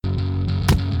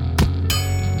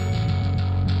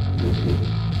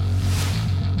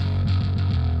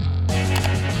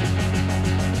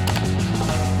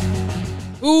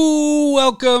Ooh,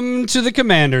 welcome to the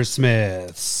Commander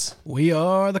Smiths. We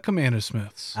are the Commander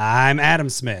Smiths. I'm Adam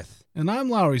Smith. And I'm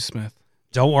Lowry Smith.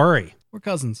 Don't worry. We're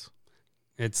cousins.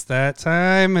 It's that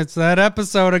time. It's that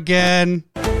episode again.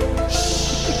 It's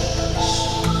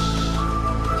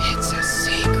a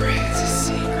secret. It's a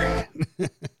secret.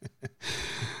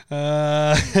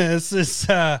 This is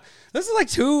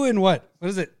like what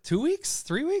is it? 2 weeks?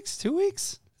 3 weeks? 2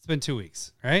 weeks? It's been 2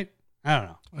 weeks, right? I don't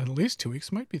know. At least 2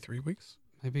 weeks. Might be 3 weeks.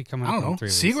 Maybe coming I up don't know. in 3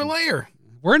 weeks. Secret Lair.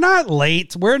 We're not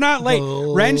late.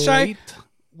 Renshai,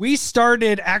 we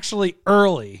started actually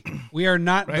early. We are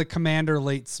not the Commander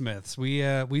Late Smiths. We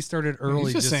started early.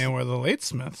 He's just saying we're the Late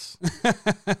Smiths.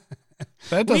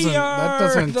 That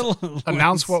doesn't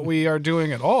announce what we are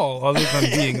doing at all, other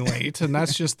than being late, and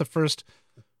that's just the first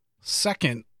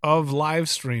second of live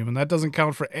stream, and that doesn't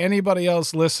count for anybody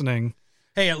else listening.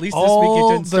 Hey, at least this week it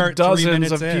didn't start the 3 minutes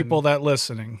dozens of in. people that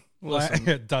listen.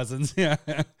 Dozens, yeah.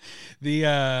 The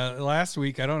last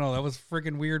week, I don't know, that was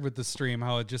freaking weird with the stream,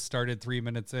 how it just started 3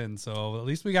 minutes in. So at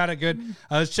least we got a good.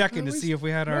 I was checking to see if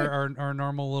we had our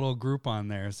normal little group on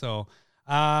there. So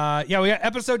we got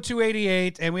episode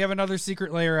 288, and we have another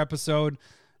Secret Lair episode.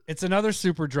 It's another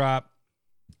super drop.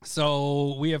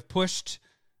 So we have pushed.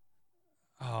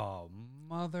 Oh,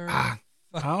 mother.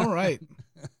 All right.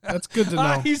 That's good to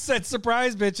know. He said,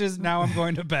 surprise, bitches. Now I'm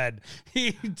going to bed.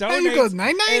 He donates he goes,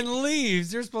 night-night. and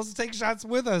leaves. You're supposed to take shots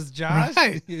with us, Josh.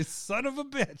 Right. You son of a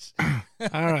bitch.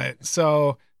 All right.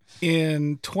 So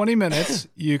in 20 minutes,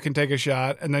 you can take a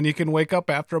shot, and then you can wake up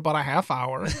after about a half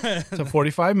hour to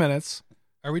 45 minutes.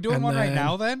 Are we doing one right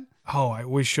now then? Oh,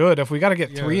 we should. If we got to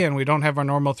get 3 in, we don't have our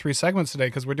normal 3 segments today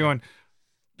because we're doing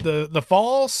the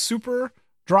fall super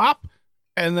drop,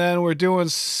 and then we're doing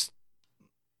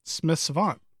Smith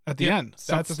Savant at the end.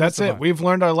 That's it. We've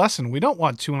learned our lesson. We don't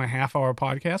want 2.5 hour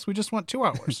podcasts. We just want 2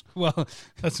 hours. Well,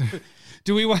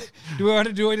 do we want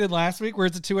to do what we did last week, where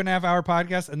it's a 2.5 hour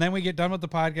podcast, and then we get done with the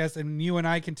podcast, and you and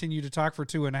I continue to talk for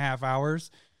 2.5 hours?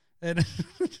 And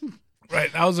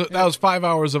right. That was 5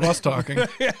 hours of us talking.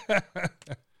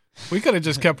 We could have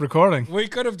just kept recording. We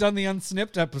could have done the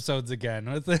unsnipped episodes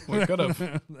again. We could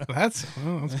have. That's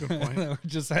a good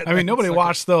point. Nobody watched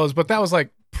watched those, but that was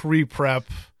like pre-prep.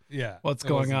 Yeah. What's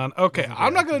going on? Okay,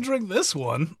 I'm not going to drink this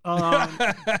one.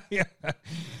 Yeah.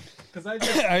 Because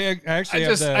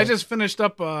I just finished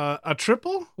up a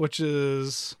triple, which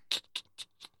is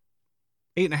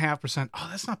 8.5%. Oh,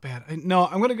 that's not bad. I'm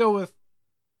going to go with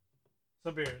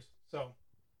some beers. So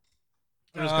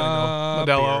I'm just going to go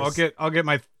Modelo. I'll get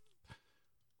my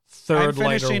third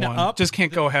lighter one. Up. Just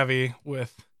can't go heavy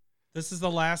with. This is the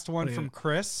last one from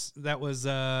Chris. That was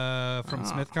from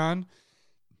SmithCon.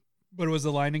 But it was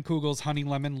the Leinenkugel's Honey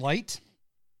Lemon Light.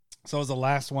 So it was the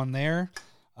last one there.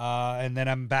 And then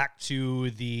I'm back to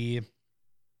the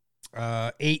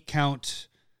 8-count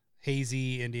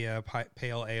Hazy India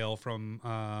Pale Ale from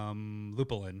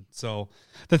Lupulin. So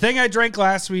the thing I drank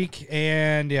last week,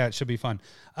 and it should be fun.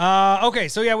 Okay,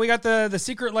 so we got the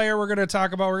Secret Lair we're going to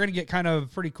talk about. We're going to get kind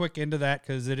of pretty quick into that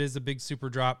because it is a big super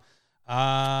drop.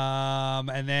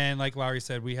 And then, like Lowry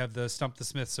said, we have the Stump the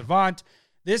Smith Savant.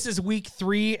 This is week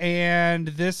 3, and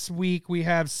this week we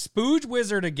have Spooge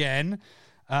Wizard again.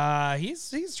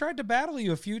 He's tried to battle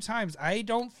you a few times. I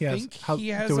don't think he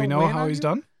has. Do we know how he's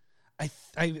done?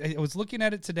 I was looking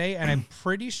at it today, and I'm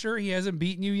pretty sure he hasn't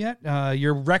beaten you yet.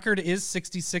 Your record is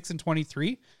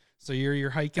 66-23, so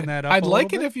you're hiking that up. I'd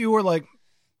like it if you were like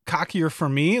cockier for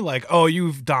me, like, oh,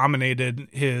 you've dominated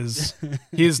his.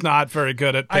 He's not very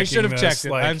good at. I should have checked it.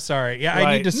 Like, I'm sorry. Yeah,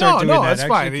 I need to start doing that. No, that's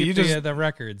fine. You just the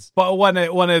records. But when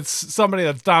it's somebody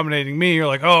that's dominating me, you're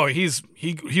like, oh,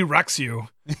 he wrecks you.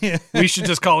 We should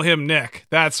just call him Nick.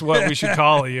 That's what we should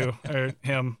call you or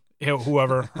him.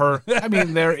 Whoever, her. I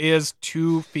mean, there is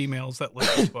 2 females that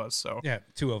listen to us, so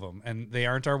 2 of them, and they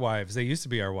aren't our wives. They used to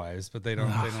be our wives, but they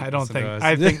don't. I don't think.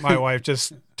 I think my wife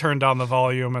just turned down the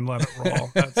volume and let it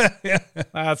roll.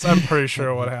 That's I'm pretty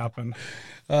sure what happened.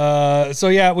 We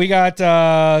got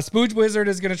Spooge Wizard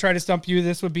is going to try to stump you.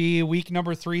 This would be week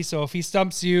number 3. So if he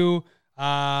stumps you,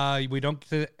 we don't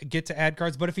get to add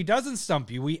cards. But if he doesn't stump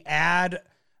you, we add.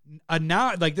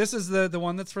 This is the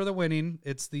one that's for the winning.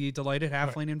 It's the Delighted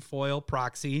Halfling in foil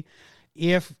proxy.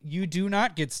 If you do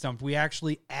not get stumped, we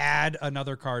actually add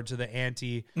another card to the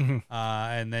ante.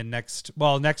 And then next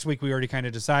week we already kind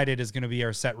of decided is going to be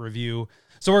our set review.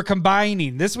 So we're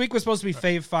combining. This week was supposed to be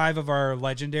Fave 5 of our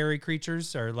legendary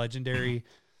creatures, our legendary,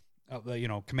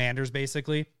 commanders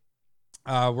basically.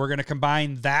 We're going to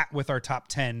combine that with our top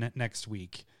 10 next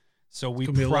week. So we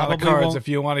probably a lot of cards if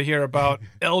you want to hear about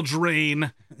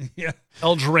Eldraine.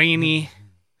 Eldrainy.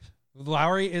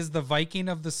 Lowry is the Viking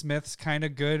of the Smiths, kind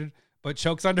of good, but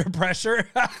chokes under pressure.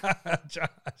 Josh.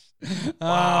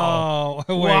 Wow.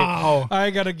 Oh, wait. Wow. I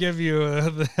got to give you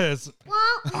this.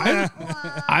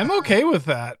 I'm okay with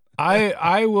that. I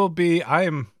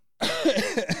am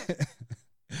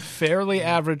fairly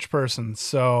average person,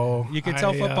 so you can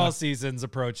tell football season's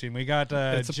approaching. We got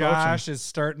Josh is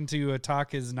starting to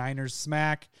talk his Niners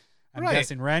smack. I'm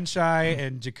guessing Renshai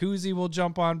and Jacuzzi will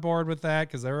jump on board with that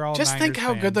because they're all just Niners think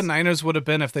how fans. good the Niners would have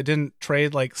been if they didn't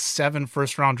trade like 7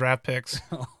 first-round draft picks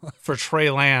for Trey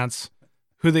Lance,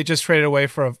 who they just traded away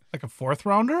for a 4th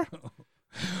rounder.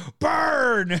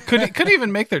 Burn! Could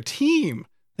even make their team.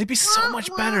 They'd be so much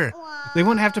better. They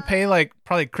wouldn't have to pay like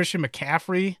probably Christian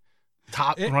McCaffrey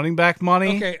top running back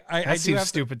money. Okay, that seems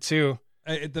stupid too.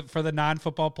 For the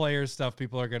non-football players stuff,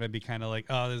 people are going to be kind of like,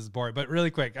 "Oh, this is boring." But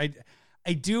really quick,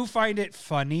 I do find it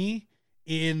funny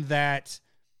in that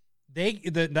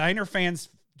the Niner fans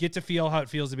get to feel how it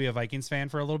feels to be a Vikings fan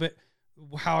for a little bit.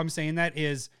 How I'm saying that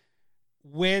is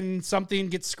when something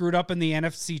gets screwed up in the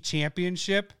NFC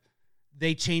Championship,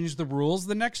 they changed the rules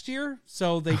the next year.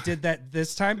 So they did that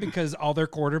this time because all their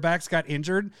quarterbacks got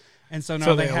injured. And so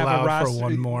now they have a roster, for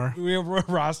one more. We have a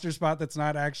roster spot that's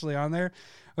not actually on there.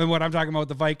 And what I'm talking about with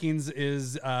the Vikings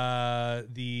is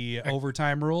the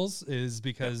overtime rules is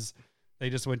because they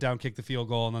just went down, kicked the field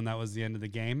goal, and then that was the end of the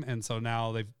game. And so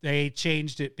now they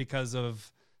changed it because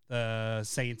of the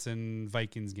Saints and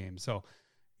Vikings game. So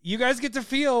you guys get to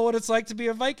feel what it's like to be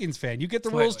a Vikings fan. You get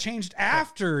the rules changed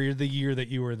after the year that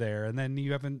you were there, and then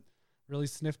you haven't really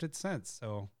sniffed it since.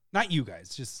 So not you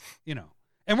guys, just,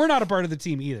 and we're not a part of the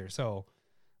team either. So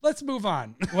let's move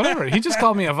on. Whatever. He just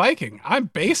called me a Viking. I'm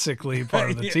basically part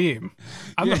of the team.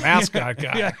 I'm the mascot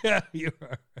guy. Yeah, you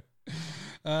are.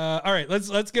 All right,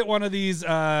 let's get one of these. Do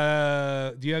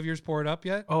you have yours poured up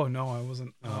yet? Oh no, I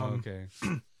wasn't. Okay.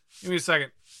 Give me a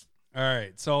second. All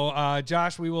right. So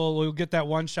Josh, we'll get that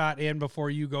one shot in before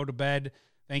you go to bed.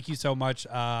 Thank you so much.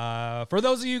 For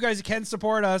those of you guys who can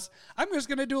support us, I'm just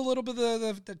gonna do a little bit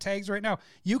of the tags right now.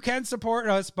 You can support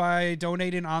us by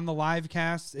donating on the live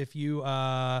cast. If you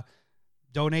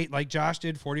donate like Josh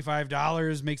did,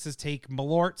 $45 makes us take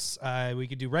Malorts. We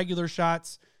could do regular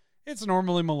shots. It's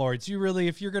normally Malorts.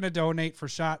 If you're going to donate for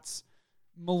shots,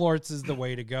 Malorts is the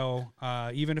way to go.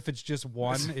 Even if it's just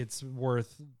one, it's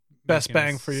worth best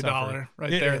bang for your dollar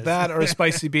right there. That or a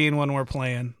spicy bean when we're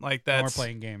playing. Like that. When we're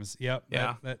playing games. Yep.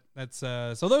 Yeah. That's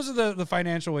so those are the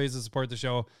financial ways to support the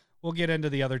show. We'll get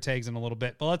into the other tags in a little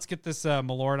bit, but let's get this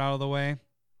Malort out of the way.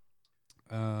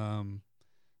 I'm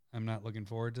not looking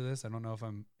forward to this. I don't know if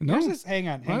I'm. No. Hang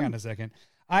on a second.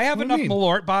 I have enough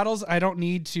Malort bottles. I don't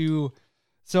need to.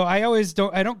 So I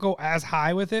don't go as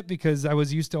high with it because I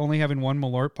was used to only having one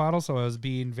Malort bottle. So I was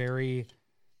being very.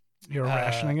 You're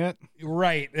rationing it?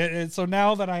 Right. And so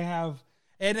now that I have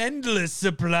an endless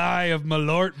supply of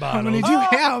Malort bottles. How many do you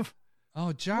have?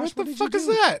 Oh, Josh, what the fuck is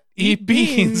that? Eat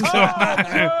beans.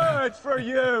 Good for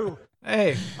you.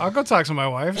 Hey, I'll go talk to my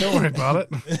wife. Don't worry about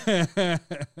it.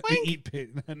 Eat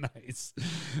beans. Nice.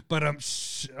 But all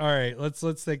right,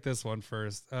 let's take this one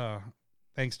first.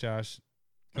 Thanks, Josh.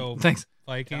 Go. Thanks.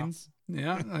 Vikings.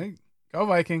 Yeah, go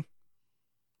Viking.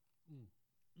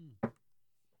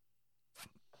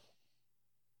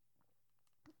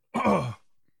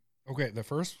 Okay, the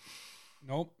first.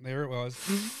 Nope, there it was.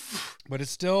 But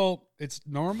it's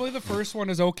normally the first one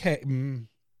is okay.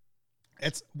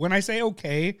 It's when I say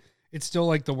okay, it's still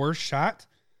like the worst shot,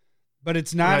 but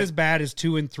it's not as bad as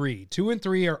 2 and 3. 2 and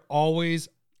 3 are always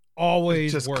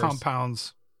just worse.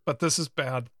 Compounds, but this is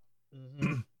bad.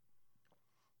 Mm-hmm.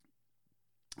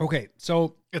 Okay,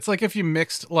 so it's like if you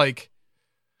mixed like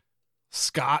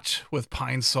Scotch with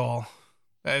Pine Sol.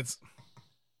 That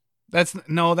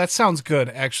sounds good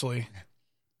actually.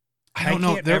 I don't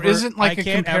know. There isn't like a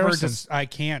comparison. I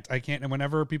can't. And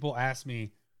whenever people ask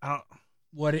me,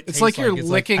 what it tastes it's like you're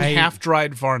licking like,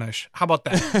 half-dried varnish. How about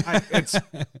that? It's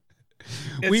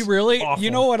we really. awful. You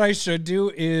know what I should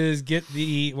do is get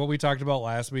what we talked about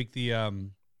last week. The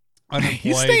unemployed.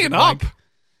 He's staying up.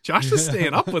 Josh is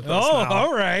staying up with us now.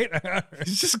 All right.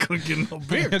 He's just going to get another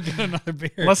beer. Get another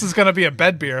beer. Unless it's going to be a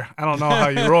bed beer. I don't know how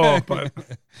you roll, but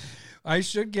I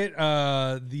should get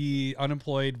the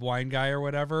unemployed wine guy or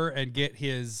whatever and get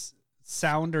his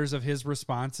sounders of his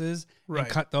responses and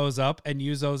cut those up and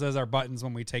use those as our buttons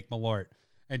when we take Malort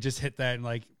and just hit that and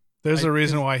like. There's a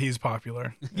reason why he's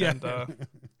popular. Yeah. And,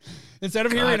 instead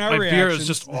of hearing our my reactions. beer is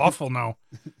just awful now.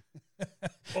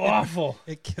 Awful.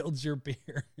 It killed your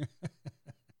beer.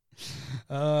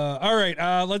 All right,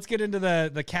 let's get into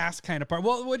the cast kind of part.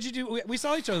 Well, what'd you do? We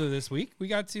saw each other this week. We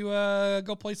got to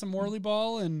go play some Morley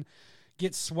ball and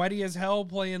get sweaty as hell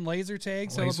playing laser tag,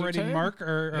 celebrating Mark,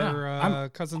 our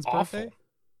cousin's birthday.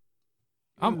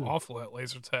 I'm awful at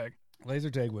laser tag. Laser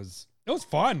tag was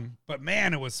fun, but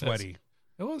man, it was sweaty.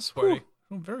 It was sweaty.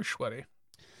 Very sweaty.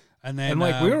 And then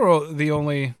we were the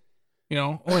only,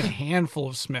 only handful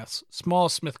of Smiths, small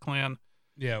Smith clan.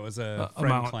 Yeah, it was a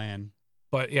friend clan.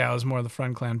 But yeah, it was more of the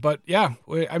friend clan. But yeah,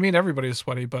 everybody is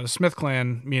sweaty, but a Smith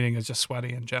clan meeting is just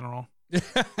sweaty in general,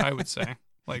 I would say.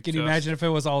 Like, can you imagine if it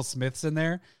was all Smiths in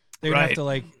there? They'd have to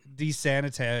like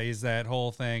desanitize that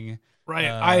whole thing. Right.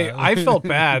 I felt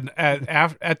bad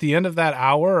at the end of that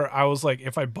hour. I was like,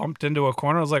 if I bumped into a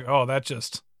corner, I was like, oh, that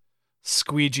just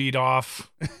squeegeed off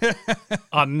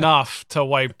enough to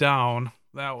wipe down.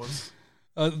 That was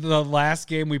the last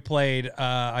game we played.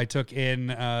 I took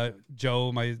in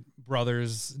Joe, my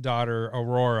brother's daughter,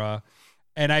 Aurora,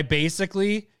 and I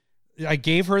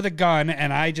gave her the gun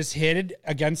and I just hit it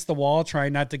against the wall,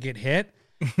 trying not to get hit.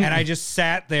 And I just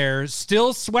sat there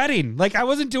still sweating. Like I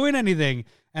wasn't doing anything.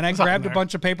 And I grabbed a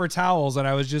bunch of paper towels and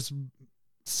I was just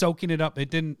soaking it up.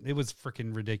 It was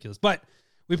freaking ridiculous. But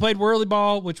we played Whirly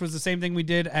Ball, which was the same thing we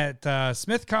did at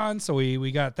SmithCon. So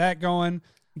we got that going.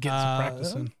 Getting some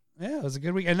practice in. Yeah, it was a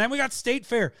good week. And then we got State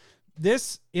Fair.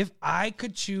 If I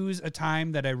could choose a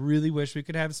time that I really wish we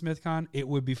could have SmithCon, it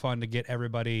would be fun to get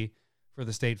everybody for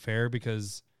the State Fair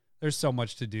because there's so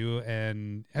much to do.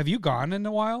 And have you gone in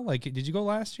a while? Like, did you go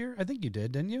last year? I think you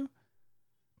did, didn't you?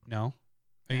 No.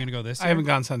 Are you going to go this year? I haven't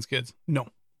gone since kids. No.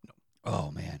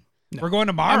 Oh, man. No. We're going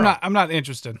tomorrow. I'm not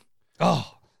interested.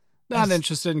 Oh. Not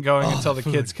interested in going until the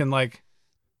kids can, like,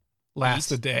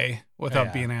 last Eat? a day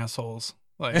without being assholes.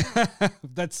 Like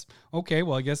that's okay.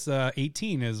 Well, I guess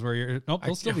 18 is where you're. Nope,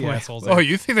 they'll still be assholes. Oh,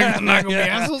 you think they're not going to be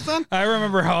assholes then? I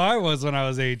remember how I was when I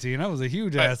was 18. I was a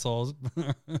huge asshole.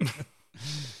 I'm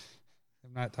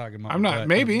not talking about. I'm not.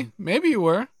 Maybe you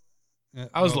were.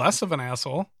 I was less of an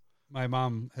asshole. My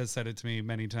mom has said it to me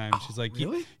many times. She's like,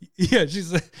 really? Yeah.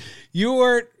 She's like, you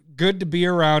weren't good to be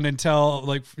around until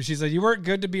like she said you weren't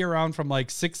good to be around from like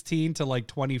 16 to like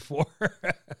 24.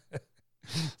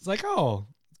 It's like, oh.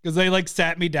 Because they like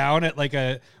sat me down at like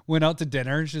went out to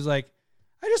dinner and she's like,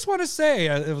 I just want to say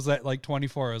it was at like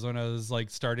 24 was when I was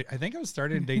like starting. I think I was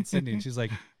starting to date Cindy and she's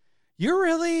like, you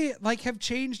really like have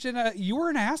changed you were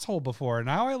an asshole before.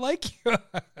 Now I like you.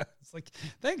 It's like,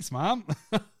 thanks, Mom.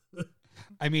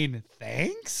 I mean,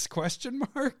 thanks? Question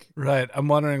mark. Right. I'm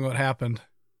wondering what happened.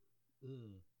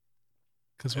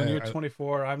 Because when you're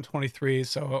 24, I'm 23.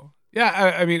 So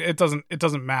yeah, I mean, it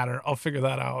doesn't matter. I'll figure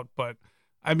that out. But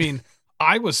I mean,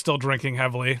 I was still drinking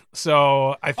heavily,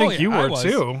 so I think you were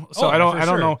too. So I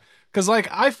don't know, because like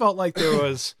I felt like there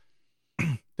was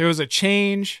a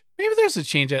change. Maybe there's a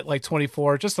change at like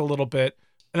 24, just a little bit,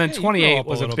 and then 28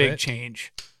 was a big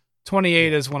change.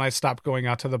 28 is when I stopped going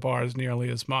out to the bars nearly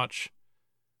as much,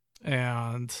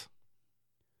 and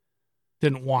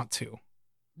didn't want to.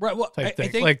 Right. Well, I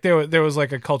think like there was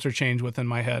like a culture change within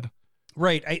my head.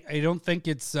 Right. I don't think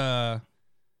it's all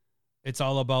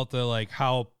about the like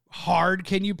how hard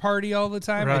can you party all the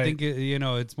time. Right. I think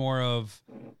it's more of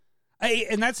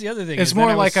and that's the other thing. It's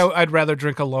more like I'd rather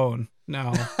drink alone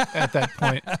now at that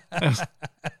point.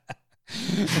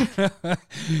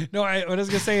 No, what I was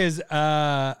gonna say is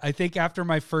I think after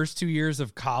my first 2 years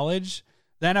of college,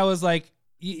 then I was like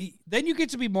then you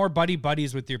get to be more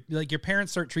buddies with your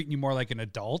parents start treating you more like an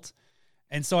adult.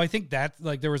 And so I think that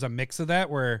like there was a mix of that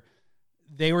where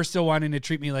they were still wanting to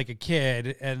treat me like a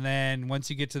kid. And then once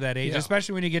you get to that age,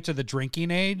 especially when you get to the drinking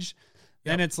age,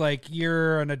 then it's like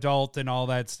you're an adult and all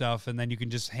that stuff. And then you can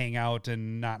just hang out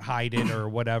and not hide it or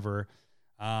whatever.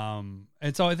 And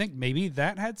so I think maybe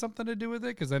that had something to do with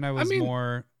it. Cause then I was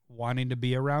more wanting to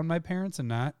be around my parents and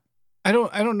not. I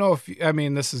don't know if,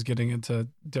 this is getting into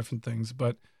different things,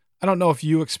 but I don't know if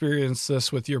you experienced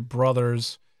this with your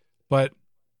brothers, but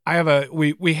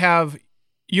you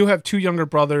have two younger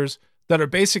brothers that are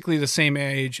basically the same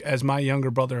age as my younger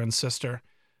brother and sister.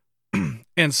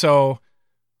 And so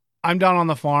I'm down on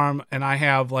the farm and I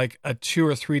have like a 2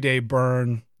 or 3 day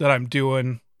burn that I'm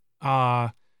doing.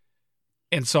 And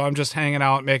so I'm just hanging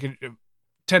out,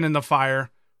 tending the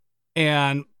fire.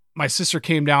 And my sister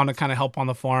came down to kind of help on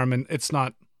the farm. And it's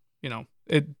not,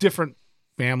 a different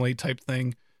family type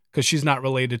thing because she's not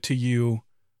related to you.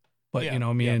 But,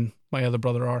 me and my other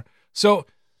brother are. So,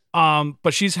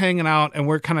 but she's hanging out and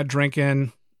we're kind of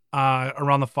drinking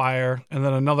around the fire. And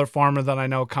then another farmer that I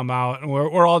know come out and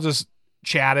we're all just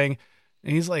chatting.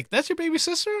 And he's like, that's your baby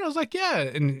sister? I was like, yeah.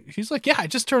 And he's like, yeah, I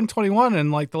just turned 21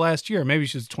 in like the last year. Maybe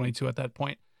she was 22 at that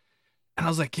point. And I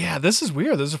was like, yeah, this is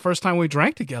weird. This is the first time we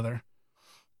drank together.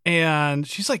 And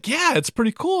she's like, yeah, it's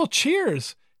pretty cool.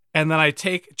 Cheers. And then I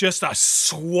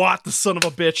swat the son of a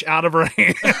bitch out of her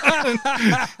hand.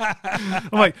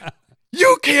 I'm like,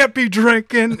 you can't be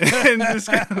drinking. And just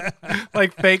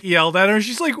like fake yelled at her.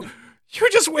 She's like, you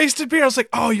just wasted beer. I was like,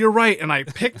 oh, you're right. And I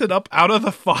picked it up out of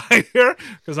the fire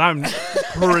because I'm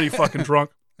pretty fucking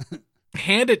drunk.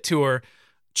 Hand it to her,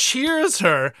 cheers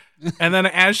her, and then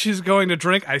as she's going to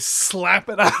drink, I slap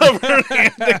it out of her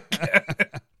hand again.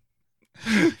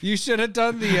 You should have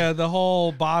done the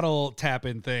whole bottle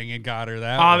tapping thing and got her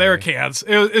that. Oh, way. they were cans.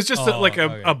 It's just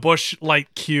okay. a Busch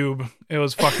Light cube. It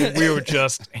was fucking. We were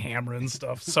just hammering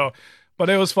stuff. So, but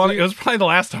it was funny. It was probably the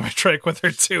last time I drank with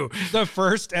her too. The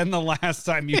first and the last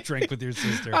time you drank with your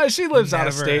sister. She lives out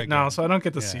of Never state again. now, so I don't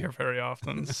get to see her very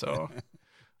often. So,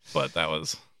 but that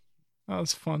was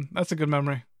fun. That's a good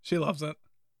memory. She loves it.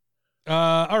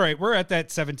 All right, we're at that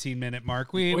 17-minute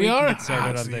mark. We are can get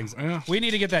started on things. Yeah. We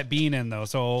need to get that bean in though.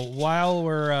 So while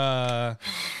we're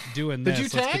doing this, did you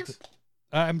tag?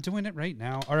 I'm doing it right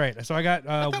now. All right, so I got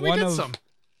I one of. some.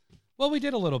 Well, we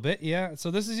did a little bit, yeah. So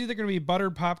this is either going to be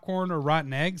buttered popcorn or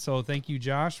rotten egg. So thank you,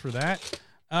 Josh, for that.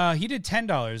 He did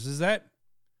 $10. Is that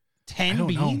 10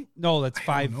 beans? No, that's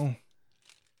 5.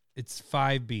 It's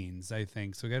 5 beans, I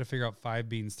think. So we got to figure out 5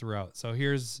 beans throughout. So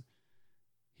here's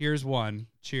one.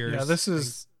 Cheers. Yeah, this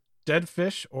is dead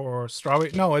fish or strawberry.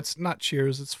 No, it's not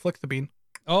cheers. It's flick the bean.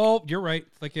 Oh, you're right.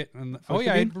 Flick it. And, Flick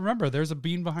the I bean? remember. There's a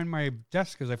bean behind my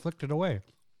desk because I flicked it away.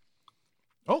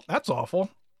 Oh, that's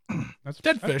awful. That's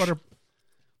Dead that's fish.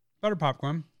 Butter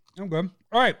popcorn. I'm good.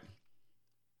 All right.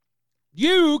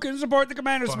 You can support the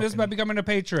Commander Smiths by becoming a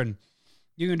patron.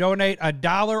 You can donate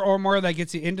 $1 or more. That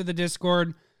gets you into the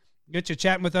Discord, get you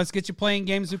chatting with us, get you playing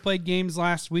games. We played games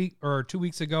last week or 2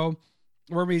 weeks ago.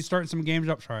 We're going to be starting some games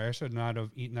up. Sorry, I should not have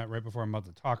eaten that right before I'm about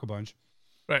to talk a bunch.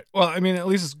 Right. Well, I mean, at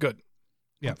least it's good.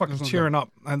 Yeah, I'm fucking tearing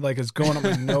up. It's going up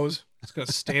my nose. It's going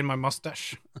to stain my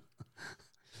mustache.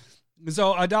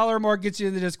 So $1 or more gets you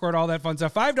in the Discord, all that fun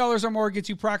stuff. $5 or more gets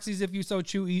you proxies if you so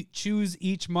choose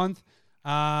each month.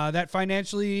 That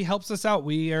financially helps us out.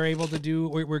 We are able to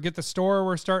we get the store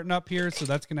we're starting up here, so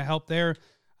that's going to help there.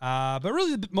 But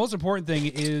really, the most important thing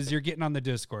is you're getting on the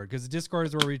Discord, because the Discord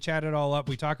is where we chat it all up.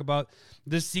 We talk about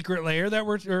this secret layer that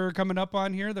we're coming up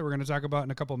on here that we're going to talk about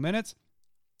in a couple of minutes.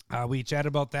 We chatted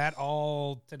about that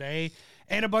all today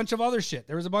and a bunch of other shit.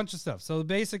 There was a bunch of stuff. So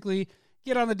basically,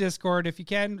 get on the Discord. If you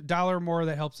can, $1 or more,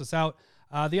 that helps us out.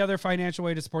 The other financial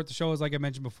way to support the show is, like I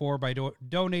mentioned before, by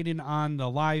donating on the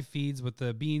live feeds with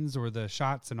the beans or the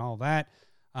shots and all that.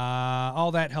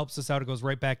 All that helps us out. It goes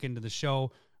right back into the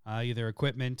show, either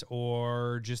equipment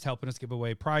or just helping us give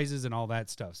away prizes and all that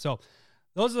stuff. So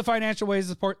those are the financial ways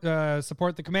to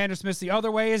support the Commander Smiths. The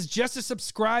other way is just to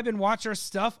subscribe and watch our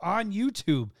stuff on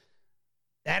YouTube.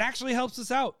 That actually helps us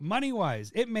out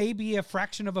money-wise. It may be a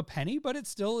fraction of a penny, but it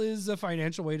still is a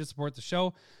financial way to support the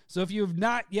show. So if you have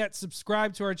not yet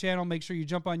subscribed to our channel, make sure you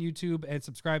jump on YouTube and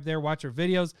subscribe there. Watch our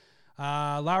videos.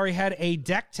 Lowry had a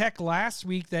deck tech last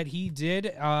week that he did.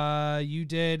 You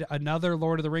did another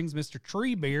Lord of the Rings, Mr.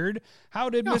 Treebeard. How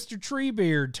did Mr.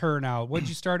 Treebeard turn out? What'd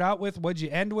you start out with? What'd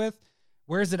you end with?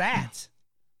 Where's it at?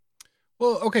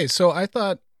 Well, okay, so I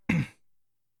thought,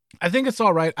 I think it's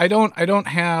all right. I don't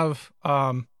have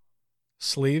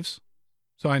sleeves,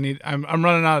 so I'm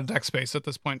running out of deck space at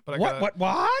this point. But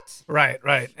What?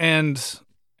 Right. And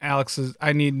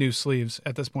I need new sleeves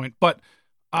at this point. But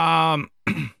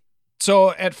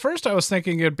so at first I was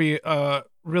thinking it'd be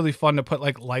really fun to put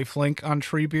like lifelink on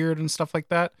Treebeard and stuff like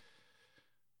that.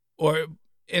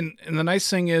 And the nice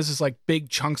thing is like big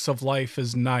chunks of life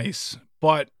is nice,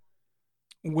 but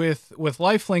with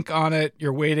lifelink on it,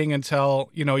 you're waiting until,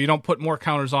 you don't put more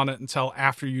counters on it until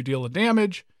after you deal the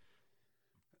damage.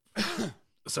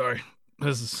 Sorry.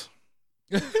 This is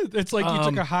It's like you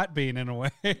took a hot bean in a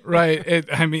way. right.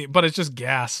 But it's just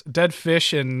gas. Dead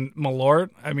fish and Malort.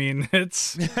 I mean,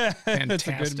 it's fantastic. That's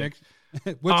a good mix.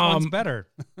 Which one's better?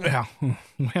 Yeah.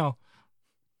 Well,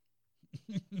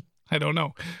 I don't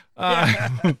know.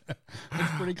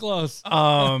 It's pretty close.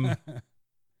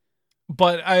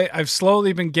 But I've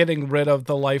slowly been getting rid of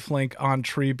the lifelink on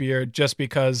Treebeard just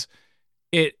because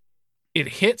it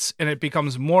hits and it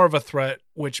becomes more of a threat,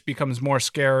 which becomes more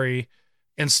scary,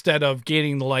 instead of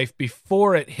gaining the life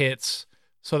before it hits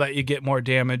so that you get more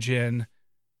damage in.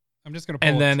 I'm just going to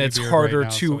and then it's harder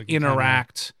to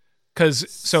interact.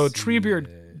 So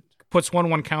Treebeard puts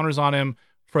 1/1 counters on him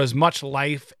for as much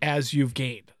life as you've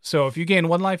gained. So if you gain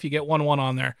 1 life, you get 1/1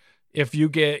 on there. If you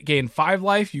gain 5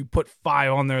 life, you put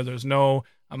 5 on there. There's no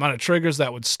amount of triggers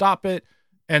that would stop it.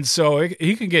 And so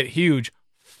he can get huge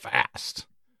fast.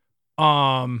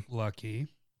 Lucky.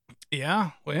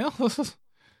 Yeah. Well,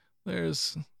 I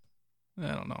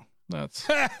don't know. That's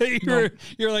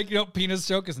you're like, penis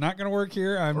joke is not going to work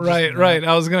here. Right.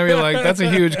 I was going to be like, that's a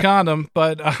huge condom,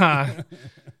 but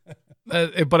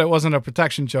it wasn't a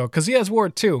protection joke because he has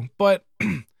ward too. But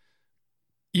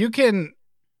you can,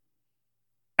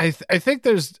 I think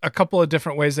there's a couple of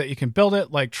different ways that you can build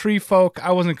it, like tree folk.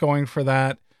 I wasn't going for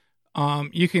that.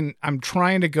 I'm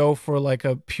trying to go for like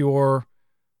a pure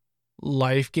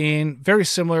life gain, very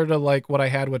similar to like what I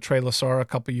had with Trey Lassar a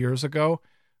couple years ago.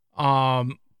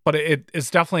 But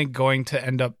it's definitely going to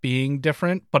end up being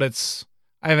different, but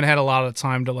I haven't had a lot of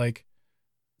time to like.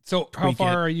 So how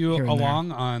far are you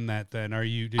along on that then? Are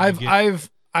you, I've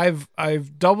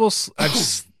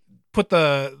put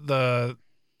the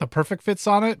perfect fits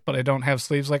on it, but I don't have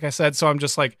sleeves like I said. So I'm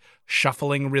just like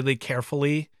shuffling really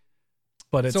carefully,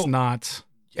 but it's not,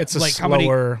 it's a like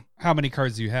slower. How many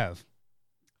cards do you have?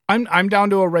 I'm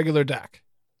down to a regular deck.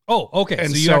 Oh, okay.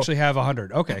 And so you actually have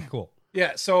 100. Okay, cool.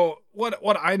 Yeah. So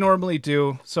what I normally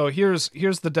do, so here's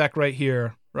the deck right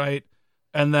here, right?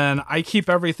 And then I keep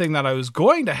everything that I was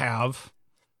going to have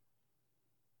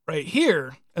right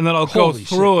here, and then I'll go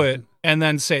through it and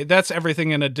then say that's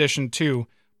everything in addition to.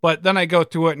 But then I go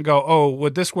through it and go, oh,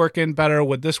 would this work in better?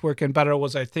 Would this work in better?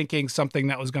 Was I thinking something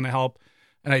that was going to help?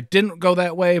 And I didn't go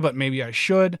that way, but maybe I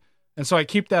should. And so I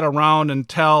keep that around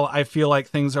until I feel like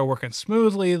things are working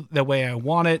smoothly the way I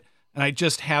want it. And I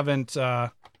just haven't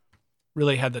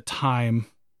really had the time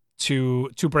to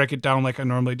break it down like I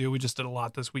normally do. We just did a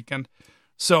lot this weekend.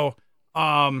 So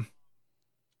the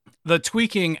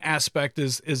tweaking aspect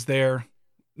is there,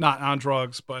 not on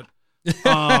drugs, but that's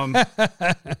where I'm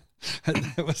at.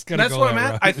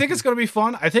 I think it's going to be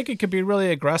fun. I think it could be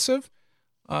really aggressive.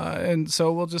 And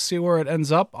so we'll just see where it ends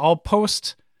up. I'll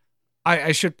post.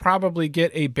 I should probably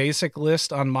get a basic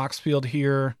list on Moxfield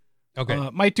here. Okay.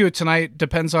 Might do it tonight.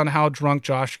 Depends on how drunk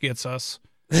Josh gets us.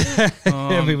 We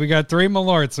got 3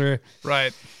 Malorts.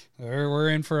 Right. We're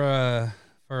in for a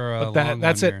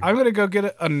that's it. I'm gonna go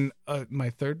get my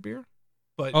third beer.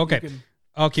 But okay,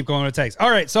 I'll keep going with takes.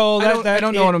 All right. So I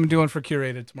don't know what I'm doing for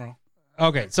curated tomorrow.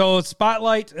 Okay. So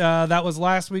Spotlight, that was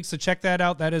last week. So check that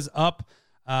out. That is up.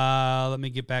 Let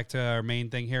me get back to our main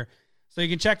thing here. So you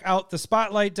can check out the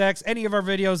Spotlight decks, any of our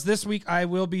videos. This week, I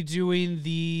will be doing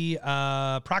the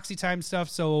proxy time stuff.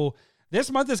 So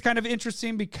this month is kind of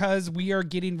interesting because we are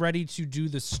getting ready to do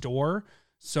the store.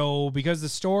 So because the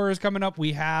store is coming up,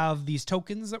 we have these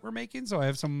tokens that we're making. So I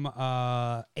have some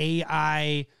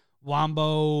AI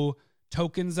Wombo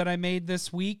tokens that I made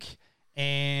this week.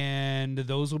 And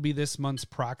those will be this month's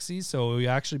proxies. So it'll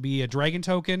actually be a dragon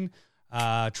token,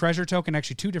 treasure token,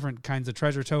 actually 2 different kinds of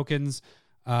treasure tokens.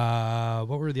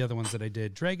 What were the other ones that I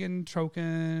did? Dragon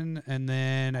token, and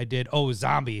then I did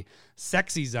zombie,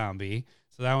 sexy zombie.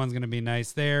 So that one's gonna be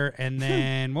nice there. And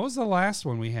then what was the last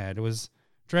one we had? It was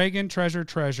dragon,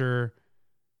 treasure,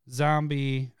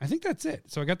 zombie. I think that's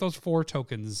it. So I got those 4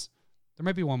 tokens. There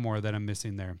might be one more that I'm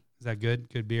missing there. Is that good?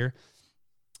 Good beer.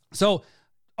 So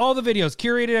all the videos,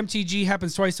 Curated MTG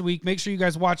happens twice a week. Make sure you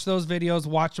guys watch those videos.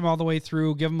 Watch them all the way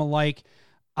through. Give them a like.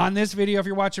 On this video, if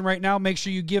you're watching right now, make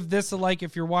sure you give this a like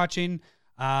if you're watching.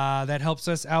 That helps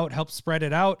us out, helps spread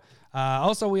it out.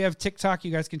 Also, we have TikTok.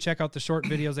 You guys can check out the short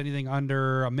videos. Anything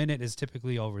under a minute is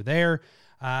typically over there.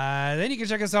 Then you can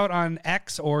check us out on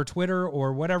X or Twitter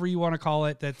or whatever you want to call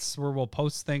it. That's where we'll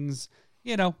post things.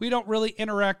 We don't really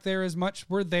interact there as much.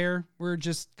 We're there. We're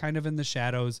just kind of in the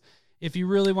shadows. If you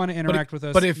really want to interact with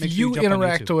us, but if you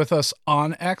interact with us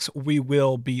on X, we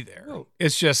will be there. Oh.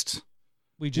 It's just...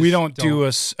 We don't do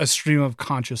a stream of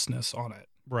consciousness on it.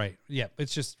 Right. Yeah.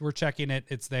 It's just, we're checking it.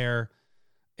 It's there.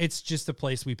 It's just a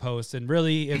place we post. And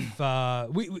really, if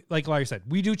we like Larry said,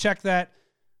 we do check that,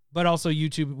 but also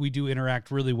YouTube, we do interact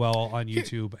really well on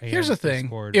YouTube. Here's the thing.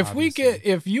 Discord,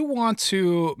 if you want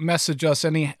to message us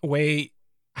any way,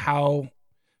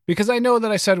 because I know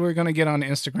that I said we were going to get on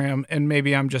Instagram and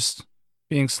maybe I'm just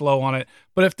being slow on it,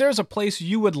 but if there's a place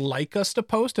you would like us to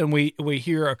post and we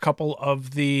hear a couple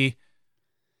of the,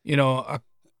 a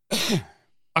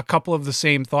couple of the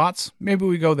same thoughts, maybe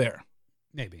we go there,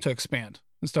 maybe to expand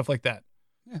and stuff like that.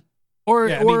 Yeah.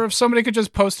 Or if somebody could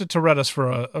just post it to Reddit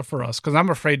for us, because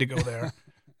I'm afraid to go there.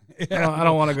 Yeah. I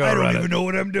don't want to go. I don't Reddit. even know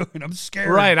what I'm doing. I'm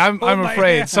scared. Right, I'm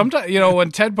afraid. Sometimes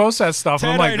when Ted posts that stuff,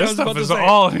 I'm like, this stuff is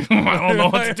all. I don't know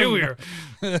what to do here.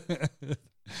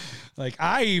 Like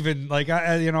I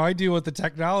deal with the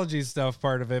technology stuff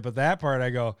part of it, but that part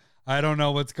I go, I don't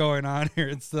know what's going on here.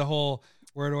 It's the whole.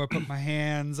 Where do I put my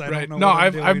hands? I don't know. No,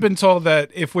 I've been told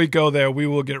that if we go there, we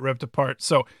will get ripped apart.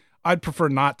 So I'd prefer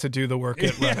not to do the work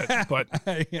at Reddit, but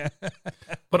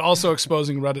but also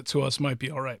exposing Reddit to us might be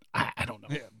all right. I don't know.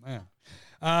 Yeah.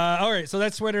 All right, so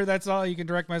that's Twitter. That's all. You can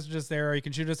direct message us there, or you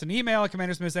can shoot us an email at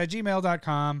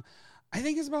commandersmiths@gmail.com. I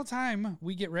think it's about time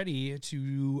we get ready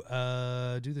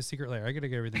to do the secret lair. I got to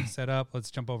get everything set up.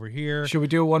 Let's jump over here. Should we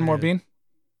do one more bean?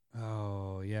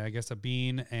 Oh, yeah, I guess a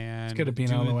bean. And let's get a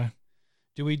bean out of the way.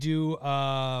 Do we do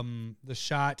the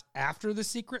shot after the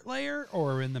secret lair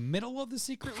or in the middle of the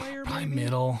secret lair? Probably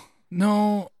middle.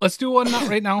 No, let's do one not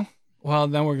right now. Well,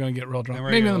 then we're going to get real drunk.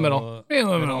 Maybe in the middle. Maybe in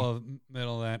the middle.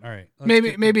 Middle of that. All right.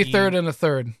 Maybe third and a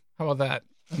third. How about that?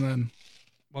 And then...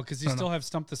 Well, because you still have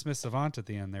Stump the Smith Savant at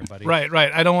the end there, buddy. Right.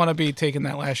 I don't want to be taking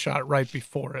that last shot right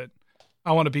before it.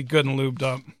 I want to be good and lubed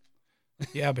up.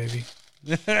 Yeah, baby.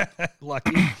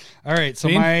 Lucky. All right, so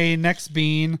bean? My next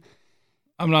bean...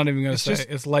 I'm not even going to say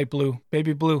it's light blue.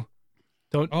 Baby blue.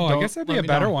 I guess that'd be a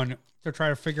better one to try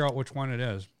to figure out which one it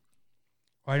is.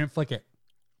 Oh, I didn't flick it.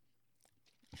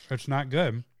 It's not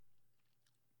good.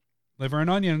 Liver and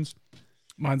onions.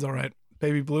 Mine's all right.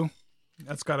 Baby blue.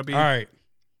 That's got to be. All right.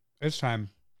 It's time.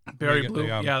 Berry blue.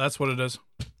 Yeah, that's what it is.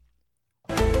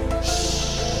 It's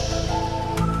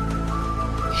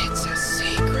a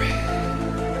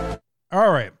secret.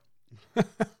 All right.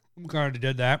 I'm glad I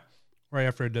did that right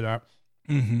after I did that.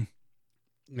 Mm-hmm.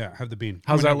 Yeah, have the bean.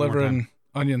 How's that liver and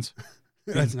onions?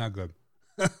 That's not good.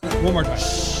 One more time.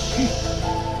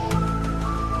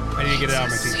 I need to get it out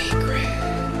of my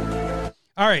teeth.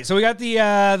 All right, so we got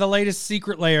the latest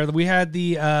secret lair. We had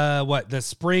the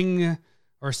spring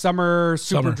or summer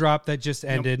super drop that just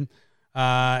ended.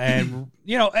 And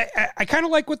I kind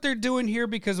of like what they're doing here,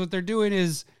 because what they're doing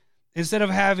is, instead of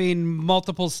having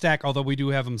multiple stack, although we do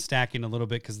have them stacking a little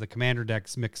bit because the commander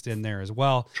deck's mixed in there as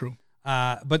well. True.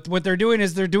 But what they're doing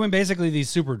is they're doing basically these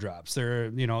super drops.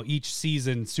 They're, each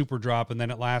season super drop, and then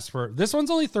it lasts for, this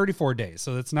one's only 34 days.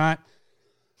 So it's not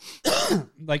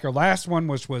like our last one,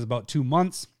 which was about 2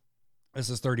 months.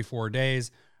 This is 34 days.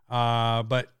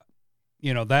 But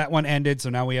that one ended.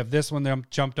 So now we have this one that I'm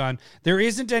jumped on. There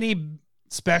isn't any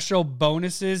special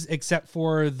bonuses except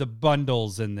for the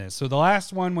bundles in this. So the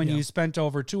last one, when you spent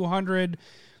over 200,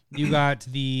 you got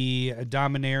the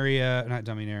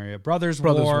Brothers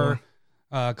War.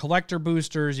 Collector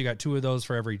boosters. You got 2 of those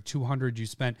for every 200 you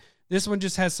spent. This one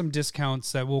just has some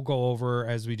discounts that we'll go over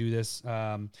as we do this.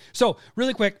 So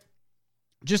really quick,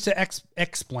 just to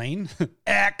explain,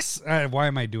 why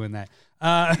am I doing that?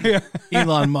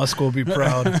 Elon Musk will be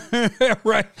proud.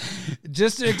 Right.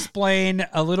 Just to explain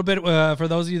a little bit, for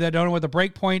those of you that don't know what the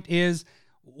breakpoint is,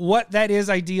 what that is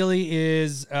ideally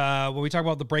is when we talk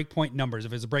about the breakpoint numbers.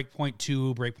 If it's a breakpoint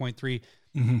 2, breakpoint 3,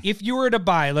 if you were to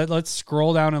buy, let's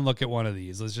scroll down and look at one of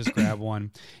these. Let's just grab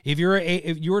one. If you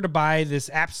were to buy this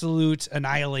absolute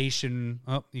annihilation,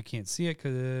 you can't see it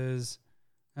because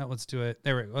let's do it.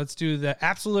 There we go. Let's do the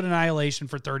absolute annihilation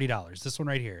for $30. This one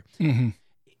right here. Mm-hmm.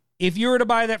 If you were to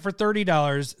buy that for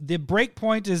 $30, the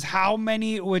breakpoint is how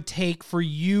many it would take for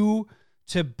you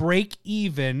to break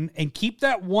even and keep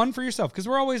that one for yourself. Because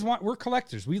we're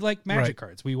collectors. We like magic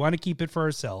cards. We want to keep it for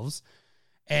ourselves.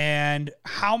 And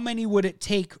how many would it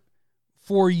take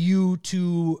for you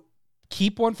to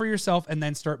keep one for yourself and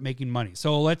then start making money?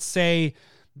 So let's say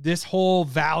this whole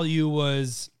value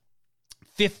was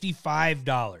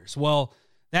 $55. Well,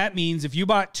 that means if you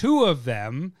bought 2 of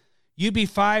them, you'd be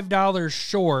 $5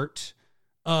 short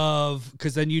of,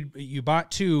 because then you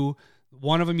bought 2.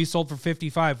 One of them you sold for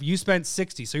 $55. You spent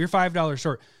 $60, so you're $5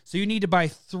 short. So you need to buy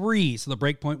 3. So the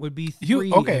breakpoint would be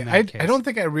 3. I don't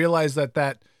think I realized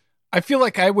that. I feel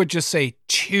like I would just say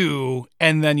 2,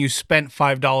 and then you spent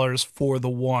 $5 for the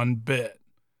one bit.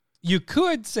 You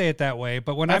could say it that way,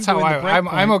 but when that's I'm doing how the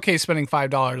breakpoint, I'm okay spending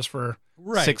 $5 for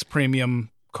 6 premium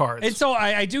cards. And so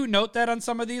I do note that on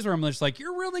some of these where I'm just like,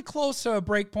 you're really close to a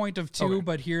breakpoint of 2,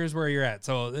 but here's where you're at.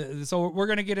 So we're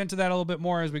going to get into that a little bit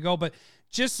more as we go. But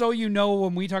just so you know,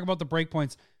 when we talk about the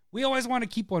breakpoints, we always want to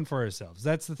keep one for ourselves.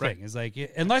 That's the thing. Is like,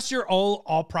 unless you're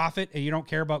all profit and you don't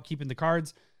care about keeping the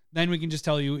cards, then we can just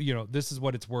tell you, this is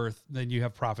what it's worth. Then you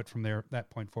have profit from that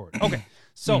point forward. Okay.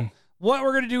 So what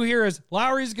we're going to do here is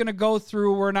Lowry's going to go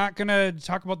through. We're not going to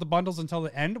talk about the bundles until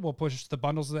the end. We'll push the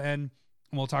bundles to the end,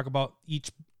 and we'll talk about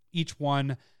each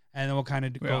one, and then we'll kind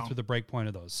of go through the break point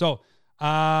of those. So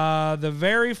the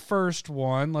very first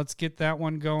one, let's get that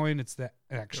one going. It's the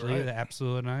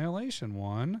Absolute Annihilation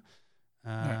one.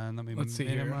 Let me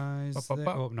minimize that.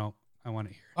 Oh, no. I want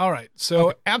it here. All right.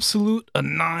 So Absolute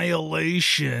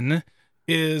Annihilation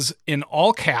is in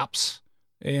all caps.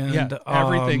 And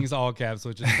everything's all caps,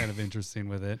 which is kind of interesting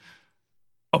with it.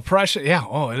 Oppression. Yeah.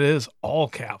 Oh, it is all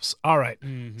caps. All right.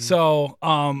 So,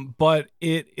 but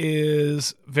it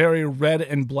is very red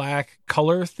and black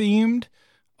color themed.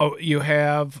 Oh, you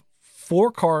have 4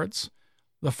 cards.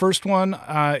 The first one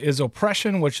is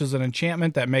Oppression, which is an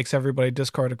enchantment that makes everybody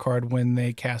discard a card when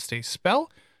they cast a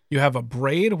spell. You have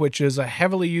Abrade, which is a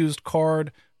heavily used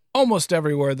card almost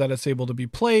everywhere that it's able to be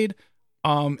played,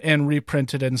 and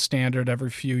reprinted in Standard every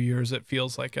few years, it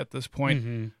feels like at this point.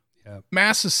 Mm-hmm. Yep.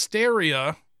 Mass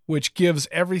Hysteria, which gives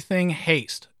everything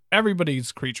haste.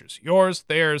 Everybody's creatures. Yours,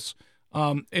 theirs.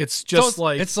 It's just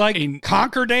it's like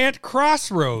Concordant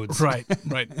Crossroads. Right.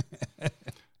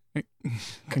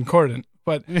 Concordant.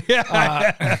 But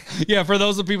yeah, for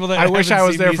those of people that I wish I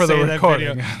was there for the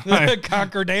recording. The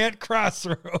Concordant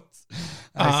Crossroads.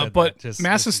 But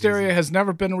Mass Hysteria has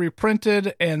never been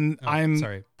reprinted, and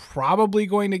I'm probably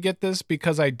going to get this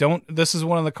because this is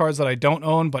one of the cards that I don't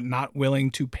own, but not willing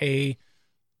to pay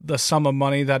the sum of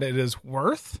money that it is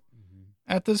worth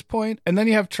at this point. And then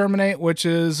you have Terminate, which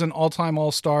is an all-time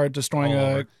all-star,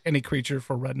 destroying any creature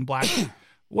for red and black.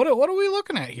 What are we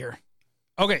looking at here?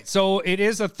 Okay, so it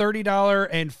is a $30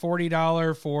 and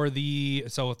 $40 for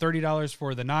 $30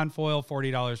 for the non-foil,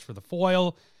 $40 for the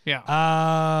foil.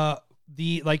 Yeah.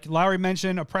 Like Lowry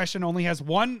mentioned, Oppression only has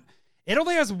one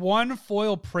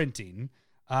foil printing.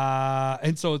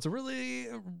 And so it's really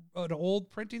an old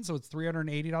printing, so it's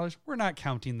 $380. We're not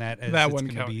counting that as that it's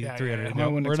wouldn't going to be count. $300. Yeah, No,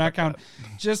 we're not counting.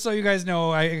 Just so you guys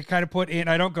know, I kind of put in,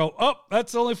 I don't go, oh,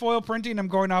 that's the only foil printing. I'm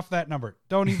going off that number.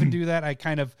 Don't even do that.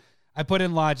 I put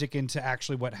in logic into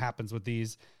actually what happens with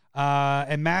these.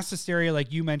 And Mass Hysteria,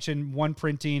 like you mentioned, one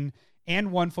printing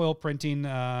and one foil printing,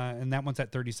 and that one's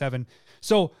at 37.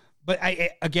 So, but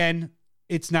again,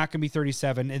 it's not going to be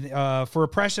 37. And for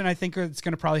Oppression, I think it's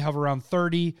going to probably hover around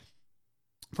 30.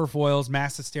 For foils,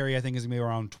 Mass Hysteria, I think is going to be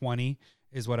around 20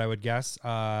 is what I would guess.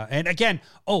 And again,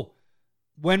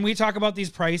 when we talk about these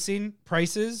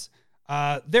prices,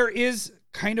 there is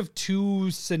kind of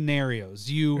two scenarios.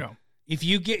 If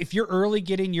you're early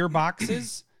getting your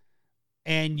boxes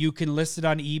and you can list it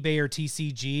on eBay or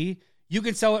TCG, you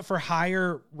can sell it for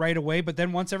higher right away. But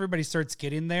then once everybody starts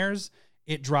getting theirs,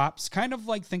 it drops. Kind of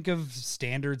like think of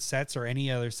Standard sets or any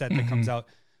other set that comes out.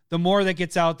 The more that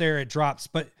gets out there, it drops.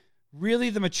 But really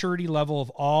the maturity level of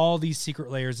all these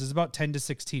secret layers is about 10 to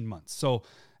 16 months. So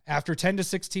after 10 to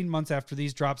 16 months after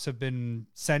these drops have been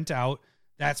sent out,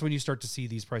 that's when you start to see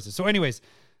these prices. So anyways,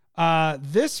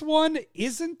 this one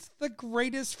isn't the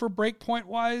greatest for breakpoint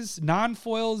wise.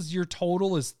 Non-foils, your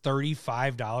total is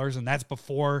 $35, and that's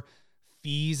before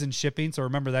fees and shipping. So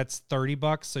remember, that's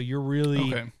 $30. So you're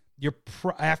really,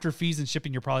 after fees and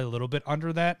shipping, you're probably a little bit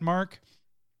under that mark.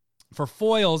 For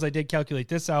foils, I did calculate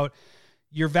this out.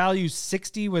 Your value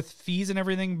 60 with fees and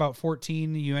everything, about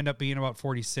 14. You end up being about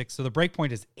 46. So the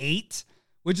breakpoint is 8,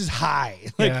 which is high.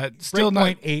 Still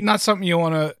not something you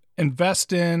want to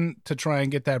invest in to try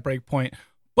and get that breakpoint.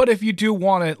 But if you do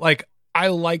want it, like I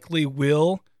likely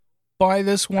will buy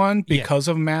this one because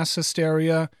of Mass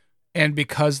Hysteria and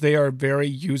because they are very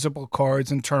usable cards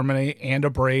in Terminate and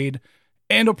Abrade.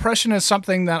 And Oppression is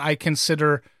something that I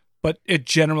consider, but it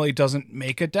generally doesn't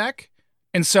make a deck.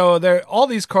 And so all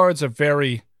these cards are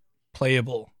very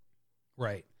playable.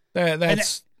 Right.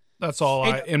 That's all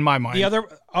in my mind. The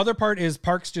other part is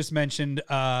Parks just mentioned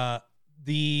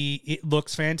it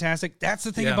looks fantastic. That's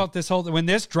the thing about this when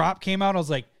this drop came out, I was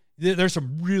like, there's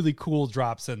some really cool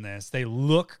drops in this. They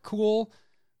look cool.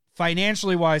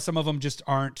 Financially wise, some of them just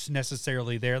aren't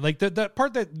necessarily there. Like the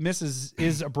part that misses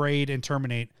is Abrade and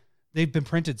Terminate. They've been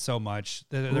printed so much.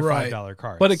 They're $5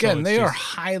 cards. But again, they are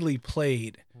highly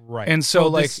played. Right. And so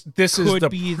this is the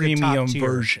premium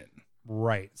version.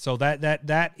 Right. So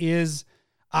that is,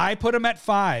 I put them at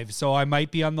 5, so I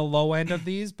might be on the low end of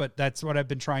these, but that's what I've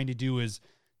been trying to do is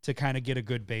to kind of get a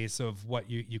good base of what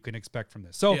you can expect from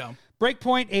this. So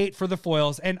breakpoint 8 for the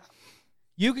foils, and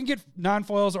you can get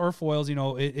non-foils or foils. You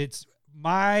know, it's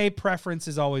my preference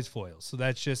is always foils. So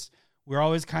that's just, we're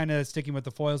always kind of sticking with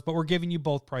the foils, but we're giving you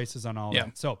both prices on all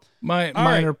that. So mine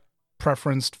are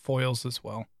preferenced foils as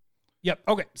well. Yep.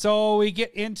 Okay. So we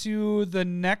get into the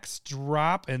next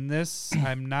drop, and this,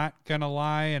 I'm not going to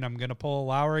lie, and I'm going to pull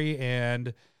Lowry,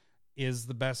 and is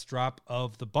the best drop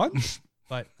of the bunch.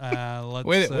 But let's...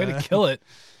 way to kill it,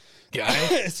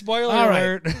 guy. Spoiler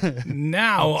alert.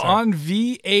 Now on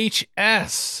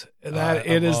VHS,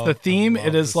 it is the theme.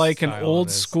 It is like an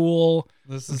old school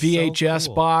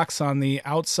VHS box on the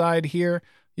outside here.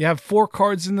 You have 4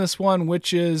 cards in this one,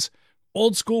 which is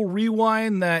Old School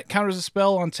Rewind that counters a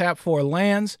spell on tap 4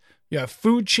 lands. You have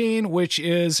Food Chain, which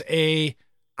is a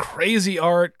crazy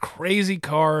art, crazy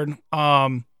card.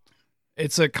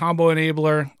 It's a combo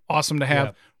enabler. Awesome to have.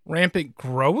 Yep. Rampant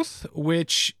Growth,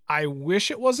 which I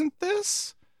wish it wasn't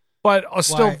this, but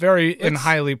still very and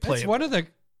highly playable.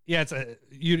 Yeah, it's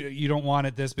you don't want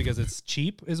it this because it's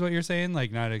cheap, is what you're saying?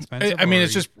 Like not expensive. I mean,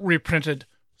 it's just reprinted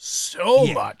so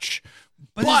much,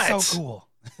 but it's so cool.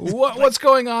 What's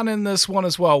going on in this one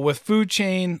as well with Food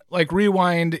Chain? Like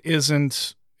Rewind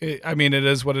isn't. I mean, it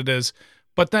is what it is.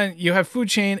 But then you have Food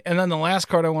Chain, and then the last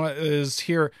card I want is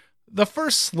here, the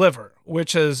First Sliver,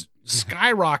 which has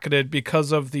skyrocketed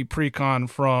because of the precon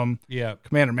from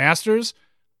Commander Masters.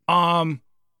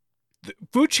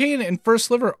 Food Chain and First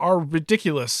Sliver are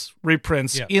ridiculous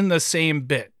reprints in the same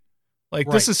bit. Like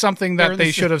this is something that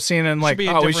they should have seen and like,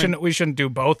 oh, we shouldn't do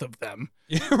both of them.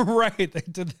 Right.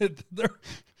 They're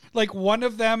like one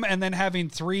of them and then having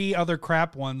 3 other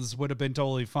crap ones would have been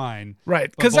totally fine.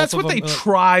 Right. Because that's what they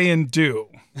try and do.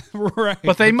 Right.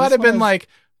 But they might have been like,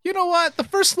 you know what? The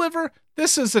First Sliver,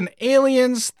 this is an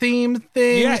aliens themed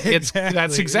thing. Yeah, exactly.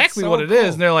 That's exactly what it cool.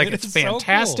 is. And they're like, It it's is so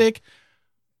fantastic. cool.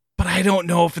 But I don't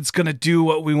know if it's gonna do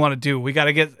what we want to do. We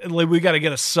gotta get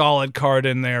a solid card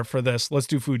in there for this. Let's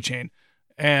do Food Chain.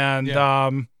 And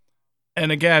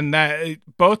and again, that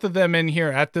both of them in here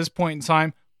at this point in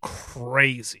time,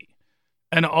 crazy.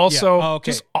 And also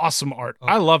just awesome art.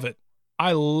 I love it.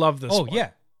 I love this one.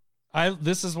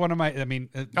 This is one of my, I mean,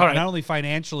 not only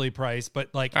financially priced,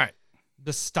 but like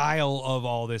the style of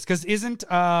all this. Because isn't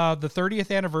the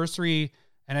 30th anniversary,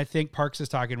 and I think Parks is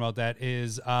talking about that,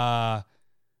 is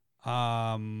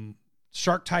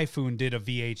Shark Typhoon did a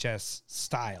VHS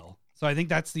style. So I think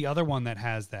that's the other one that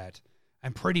has that.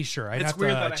 I'm pretty sure. I'd have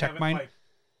to check mine. Like,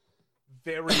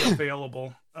 very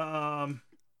available.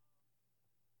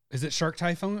 Is it Shark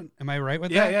Typhoon? Am I right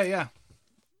with that? Yeah.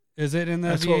 Is it in the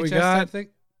That's VHS what we got. type thing?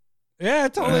 Yeah,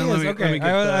 it totally is. Okay. Let me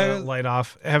get the light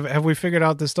off. Have we figured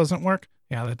out this doesn't work?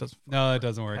 Yeah, that doesn't. No, it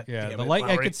doesn't work. Yeah, the light,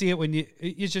 I could see it when you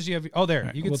have. Oh, there.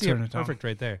 Right, you can see it perfect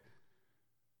right there.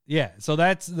 Yeah, so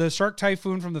that's the Shark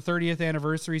Typhoon from the 30th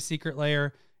anniversary secret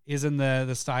layer is in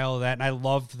the style of that, and I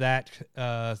loved that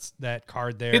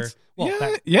card there.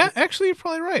 Actually, you're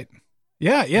probably right.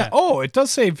 Yeah. Oh, it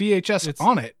does say VHS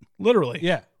on it, literally.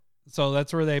 Yeah. So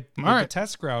that's where they put the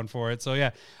test ground for it. So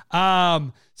yeah.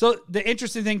 So the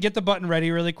interesting thing, get the button ready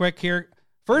really quick here.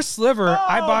 First Sliver,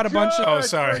 I bought a bunch of. Oh,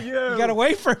 sorry. You got to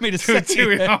wait for me to say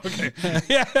it. Okay.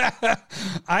 Yeah.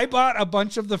 I bought a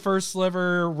bunch of the First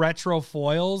Sliver retro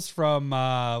foils from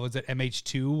was it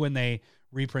MH2 when they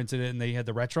reprinted it and they had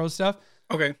the retro stuff.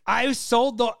 Okay. I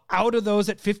sold out of those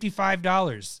at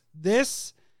 $55.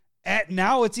 This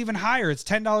now it's even higher. It's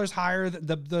 $10 higher.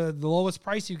 The lowest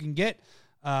price you can get,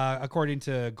 according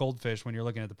to Goldfish, when you're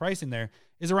looking at the pricing there,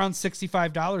 is around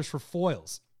 $65 for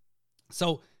foils.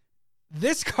 So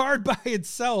this card by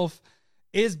itself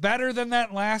is better than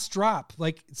that last drop.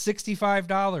 Like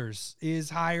 $65 is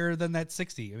higher than that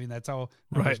 60. I mean, that's how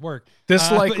numbers work.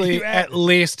 This likely at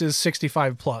least is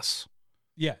 65 plus.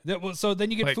 Yeah. So then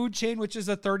you get Food Chain, which is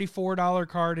a $34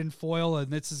 card in foil,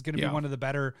 and this is going to be one of the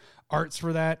better arts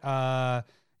for that.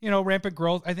 Rampant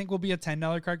Growth, I think, will be a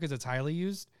 $10 card because it's highly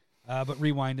used. But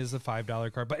Rewind is a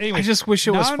 $5 card. But anyway, I just wish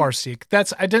it was Farseek.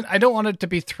 I don't want it to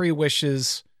be 3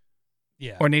 Wishes.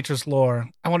 Yeah. Or Nature's Lore.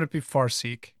 I want it to be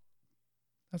Farseek.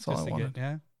 That's all I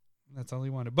wanted. That's all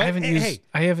he wanted. But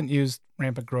I haven't used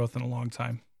Rampant Growth in a long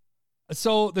time.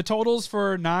 So the totals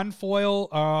for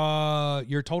non-foil,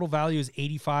 your total value is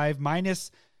 85 minus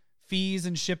fees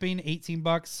and shipping,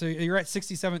 $18. So you're at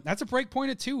 67. That's a break point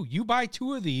at 2. You buy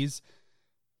 2 of these,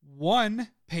 one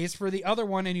pays for the other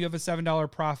one, and you have a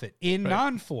 $7 profit in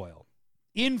non-foil.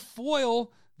 In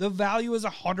foil, the value is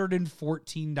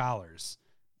 $114.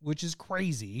 Which is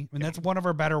crazy. I mean, that's one of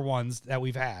our better ones that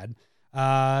we've had.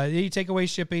 You take away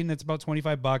shipping, that's about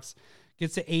 $25.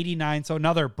 Gets to 89, so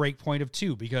another break point of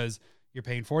 2 because you're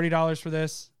paying $40 for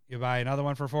this. You buy another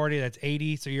one for 40, that's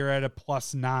 80, so you're at a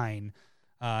plus $9,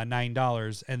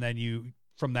 and then you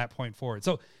from that point forward.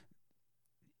 So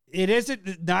it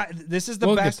isn't not. This is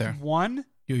the best one,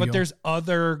 but there's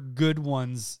other good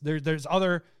ones. There's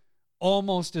other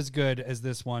almost as good as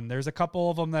this one. There's a couple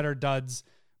of them that are duds.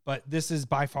 But this is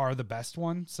by far the best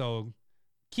one, so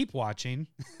keep watching.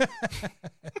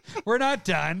 We're not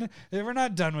done. We're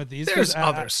not done with these. There's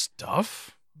other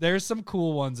stuff. There's some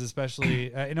cool ones, especially.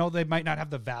 They might not have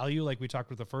the value like we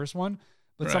talked with the first one,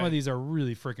 but some of these are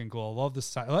really freaking cool. I love the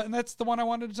style, and that's the one I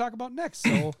wanted to talk about next.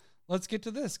 So let's get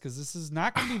to this because this is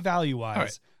not going to be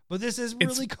value-wise, but this is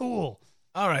really cool.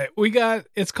 All right,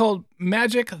 it's called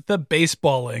Magic the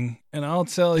Baseballing, and I'll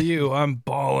tell you, I'm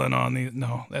balling on these.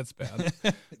 No, that's bad.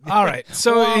 All right,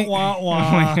 so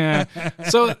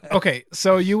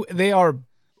they are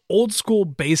old school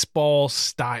baseball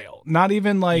style. Not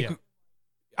even like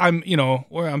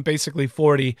where I'm basically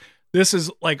 40. This is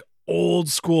like old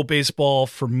school baseball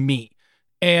for me,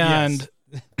 and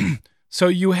So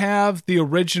you have the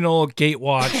original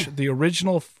Gatewatch, the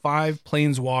original 5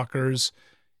 Planeswalkers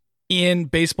in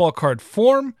baseball card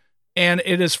form, and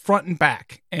it is front and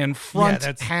back. And front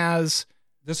has...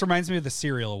 This reminds me of the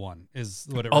cereal one, is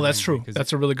what it Oh, that's true.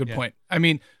 That's a really good point. I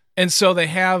mean, and so they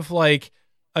have like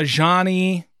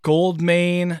Ajani,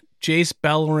 Goldmane, Jace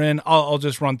Bellerin. I'll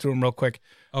just run through them real quick.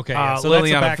 Okay, so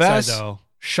Liliana that's the backside, Vess, though.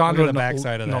 Chandra the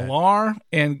backside of that. Nalar,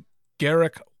 and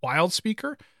Garrick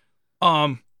Wildspeaker.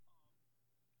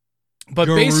 But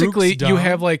basically, you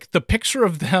have like the picture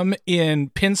of them in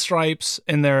pinstripes,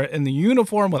 and they're in the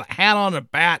uniform with a hat on, a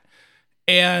bat,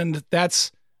 and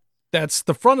that's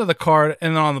the front of the card.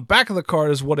 And then on the back of the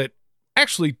card is what it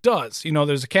actually does. You know,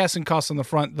 there's a casting cost on the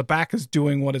front. The back is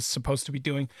doing what it's supposed to be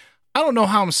doing. I don't know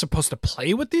how I'm supposed to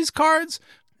play with these cards,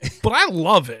 but I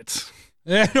love it.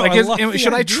 Yeah, no, like,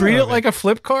 should I treat it like a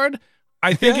flip card?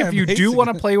 I think if you do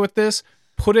want to play with this,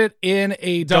 put it in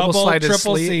a double-sided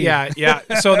triple sleeve. C. Yeah,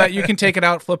 so that you can take it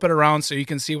out, flip it around, so you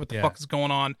can see what the fuck is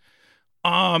going on.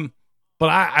 But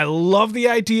I love the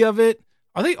idea of it.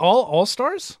 Are they all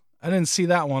stars? I didn't see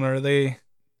that one. Or are they?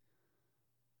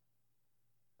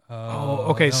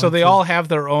 Okay. So they all have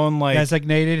their own like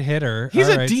designated hitter. He's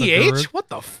a DH. What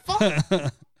the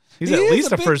fuck? He's at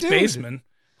least a first baseman,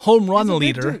 home run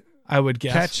leader. I would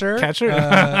guess. Catcher.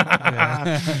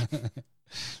 Yeah.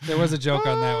 There was a joke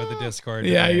on that with the Discord.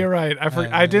 Yeah, you're right.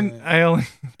 I didn't. I only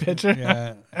pitcher.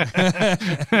 Yeah.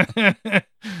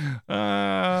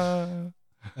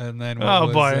 And then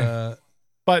boy.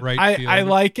 But right I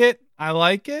like it. I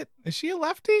like it. Is she a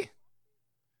lefty?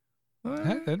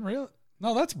 I didn't really.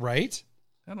 No, that's right.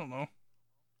 I don't know.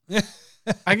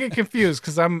 I get confused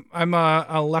because I'm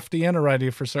a lefty and a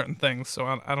righty for certain things, so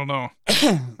I don't know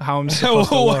how I'm supposed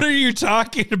to look. What are you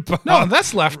talking about? No,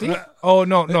 that's lefty. Oh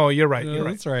no, you're right. You're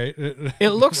right. That's right. It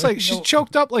looks like she's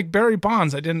choked up like Barry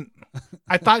Bonds.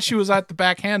 I thought she was at the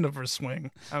backhand of her swing.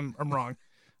 I'm wrong,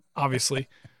 obviously.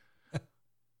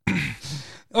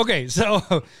 Okay,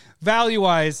 so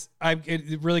value-wise,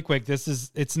 really quick.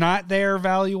 It's not there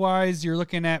value-wise. You're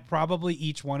looking at probably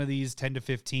each one of these 10 to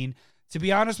 15. To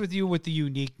be honest with you, with the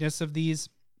uniqueness of these,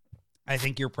 I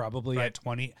think you're probably at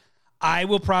 20. I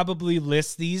will probably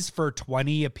list these for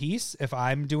 20 a piece if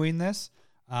I'm doing this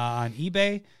on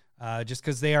eBay, just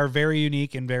because they are very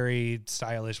unique and very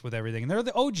stylish with everything. And they're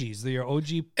the OGs. They're OG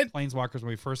Planeswalkers when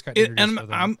we first got introduced to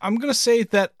them. I'm going to say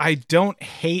that I don't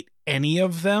hate any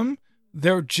of them.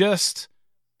 They're just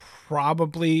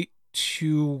probably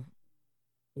too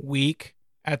weak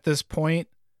at this point.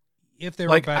 If they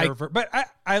were better,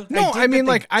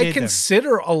 I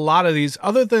consider a lot of these,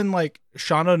 other than like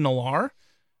Shauna Nalar.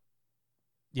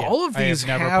 Yeah, all of these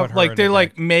have like they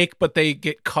like make, but they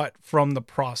get cut from the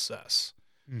process,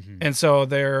 and so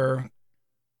they're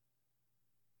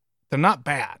not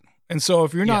bad. And so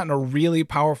if you're not in a really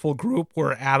powerful group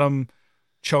where Adam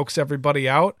chokes everybody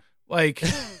out, like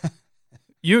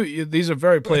you these are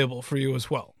very playable for you as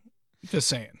well. Just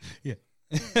saying. Yeah.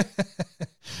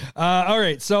 All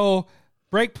right, so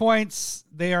breakpoints,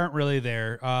 they aren't really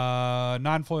there.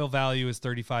 Non-foil value is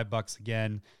 $35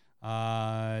 again.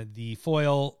 The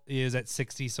foil is at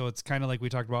 60, so it's kind of like we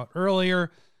talked about earlier.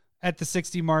 At the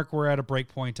 60 mark, we're at a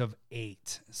breakpoint of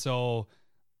 8. So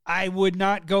I would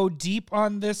not go deep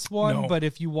on this one, but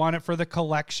if you want it for the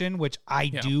collection, which I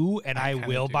do, and I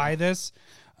will buy this,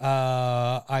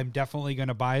 I'm definitely going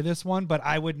to buy this one, but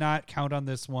I would not count on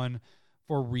this one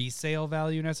for resale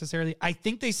value necessarily. I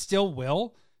think they still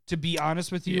will, to be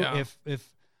honest with you. If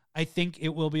I think it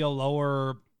will be a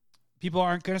lower, people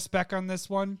aren't going to spec on this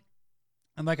one.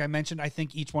 And like I mentioned, I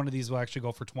think each one of these will actually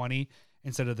go for 20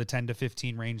 instead of the 10 to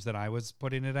 15 range that I was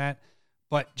putting it at.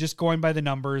 But just going by the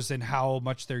numbers and how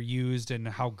much they're used and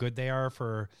how good they are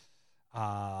for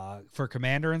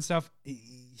Commander and stuff,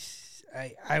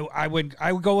 I would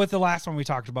go with the last one we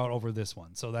talked about over this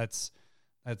one. So that's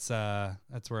where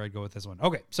I'd go with this one.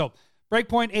 Okay, so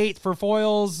breakpoint 8 for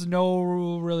foils.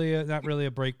 Not really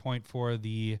a breakpoint for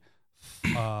the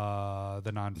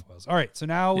non-foils. All right, so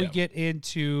now we get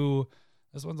into,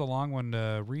 this one's a long one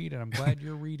to read, and I'm glad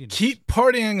you're reading it. Keep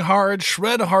partying hard,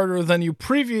 shred harder than you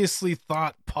previously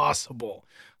thought possible.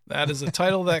 That is a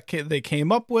title that they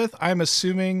came up with. I'm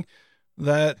assuming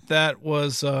that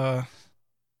was oh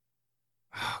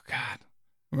God.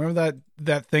 Remember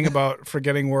that thing about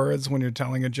forgetting words when you're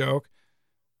telling a joke?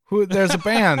 There's a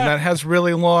band that has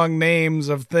really long names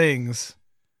of things.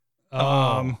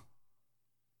 I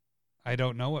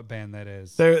don't know what band that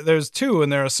is. There's two,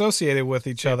 and they're associated with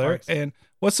each other. Parts. And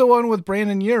what's the one with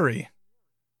Brandon Urie?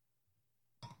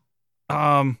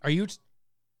 Are you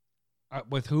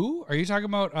with who? Are you talking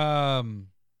about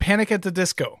Panic at the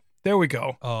Disco? There we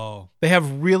go. Oh, They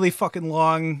have really fucking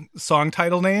long song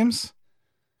title names.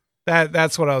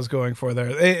 That's what I was going for there.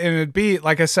 And it'd be,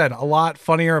 like I said, a lot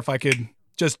funnier if I could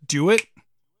just do it.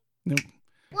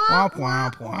 Womp,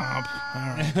 womp, womp.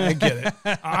 All right, I get it.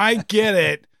 I get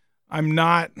it. I'm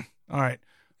not. All right.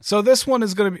 So this one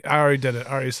is going to be, I already did it.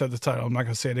 I already said the title. I'm not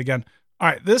going to say it again. All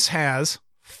right. This has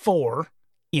 4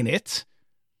 in it.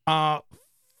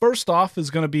 First off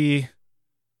is going to be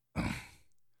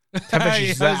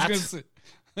Tevish Zat. I was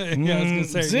gonna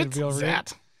say Zit,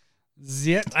 Zat.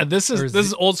 Zit. This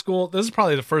is old school. This is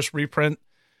probably the first reprint.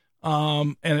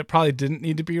 And it probably didn't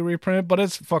need to be reprinted, but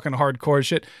it's fucking hardcore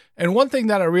shit. And one thing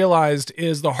that I realized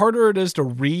is the harder it is to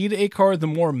read a card, the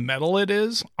more metal it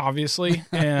is, obviously.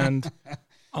 And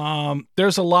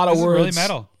there's a lot of words. Really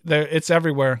metal. There, it's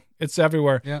everywhere. It's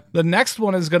everywhere. Yep. The next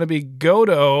one is going to be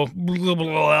Godo, blah, blah, blah,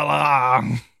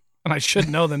 blah, and I should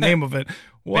know the name of it.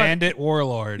 What? Bandit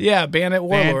Warlord. Yeah, Bandit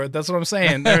Warlord. That's what I'm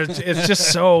saying. It's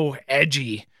just so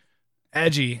edgy.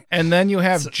 And then you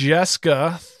have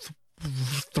Jessica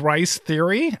Thrice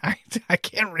Theory. I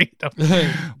can't read them.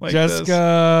 Like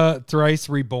Jessica this. Thrice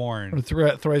Reborn.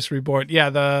 Or Thrice Reborn.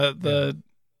 Yeah, the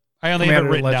I only have it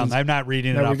written down. I'm not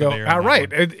reading it off there. There. All right.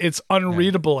 It's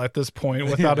unreadable at this point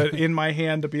without it in my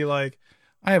hand to be like,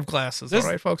 I have glasses. All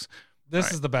right, folks.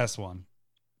 This is the best one.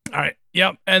 All right.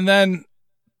 Yep. And then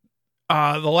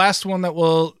the last one that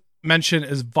we'll mention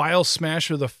is Vile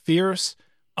Smasher the Fierce.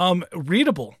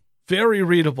 Readable. Very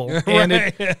readable. And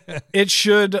it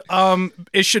should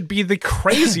be the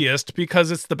craziest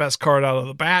because it's the best card out of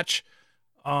the batch.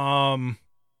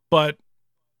 But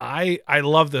I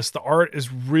love this. The art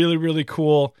is really, really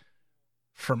cool.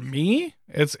 For me,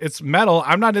 it's metal.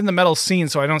 I'm not in the metal scene,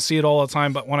 so I don't see it all the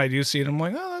time, but when I do see it, I'm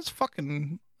like, oh,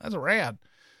 that's rad.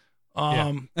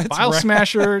 Vile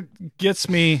Smasher gets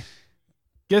me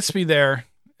there.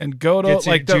 And Godo,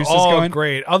 like, they're all going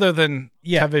great, other than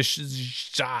Tevish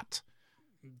Shot.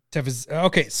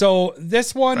 Okay, so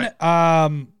this one,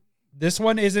 this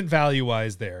one isn't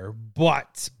value-wise there,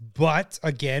 but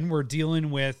again, we're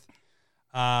dealing with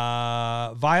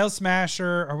Vile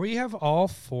Smasher. We have all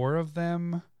 4 of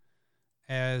them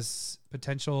as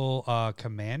potential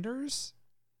commanders?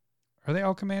 Are they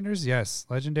all commanders? Yes.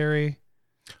 Legendary.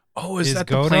 Oh, is that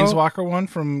Godo? The Planeswalker one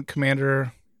from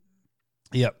Commander?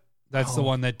 Yep. That's the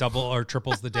one that double or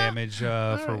triples the damage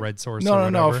for red source.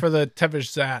 No, for the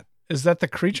Tevish Zat. Is that the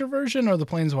creature version or the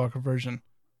Planeswalker version?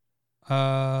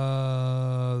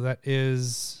 That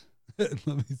is. I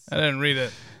didn't read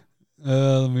it.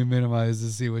 Let me minimize to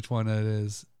see which one it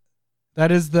is.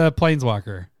 That is the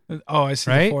Planeswalker. Oh, I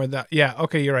see. Right? That. Yeah.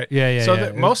 Okay, you're right. Yeah.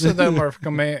 So most of them are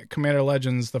Commander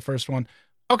Legends. The first one.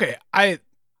 Okay,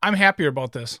 I'm happier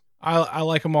about this. I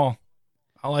like them all.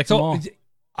 Them all.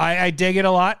 I dig it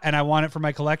a lot, and I want it for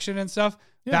my collection and stuff.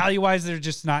 Yeah. Value-wise, they're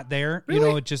just not there. Really? You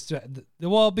know, it just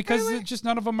because it's just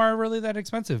none of them are really that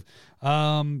expensive.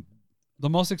 The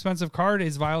most expensive card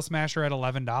is Vile Smasher at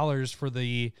 $11 for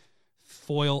the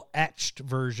foil etched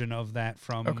version of that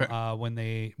from when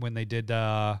they did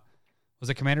was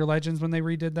it Commander Legends when they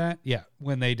redid that? Yeah,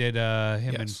 when they did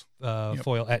him and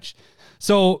foil etched.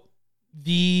 So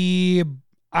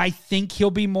I think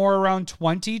he'll be more around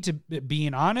 20, to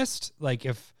being honest. Like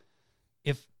if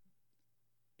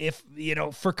you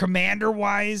know, for commander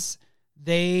wise,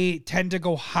 they tend to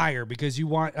go higher because you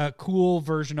want a cool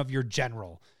version of your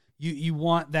general. You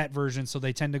want that version, so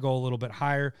they tend to go a little bit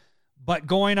higher. But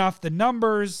going off the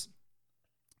numbers,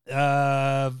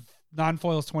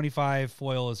 non-foil is 25,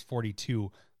 foil is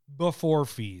 42 before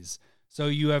fees. So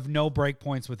you have no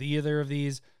breakpoints with either of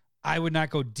these. I would not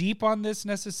go deep on this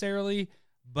necessarily,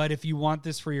 but if you want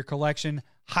this for your collection,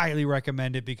 highly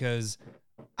recommend it because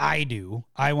I do.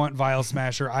 I want Vile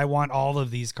Smasher. I want all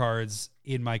of these cards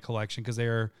in my collection because they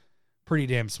are pretty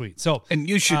damn sweet. So, and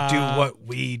you should do what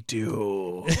we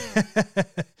do.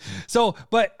 So,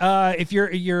 but if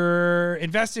you're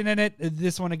investing in it,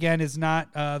 this one again is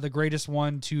not the greatest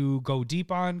one to go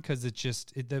deep on because it's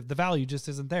just the value just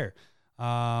isn't there.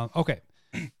 Okay,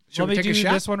 let me do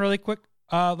this one really quick.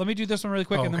 Let me do this one really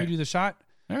quick, and then we do the shot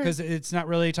because it's not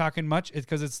really talking much. It's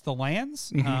because it's the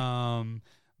lands. Mm-hmm.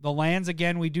 The lands,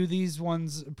 again, we do these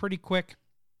ones pretty quick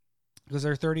because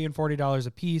they're $30 and $40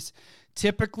 a piece.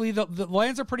 Typically, the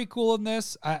lands are pretty cool in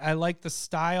this. I like the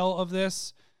style of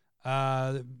this.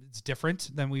 It's different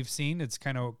than we've seen. It's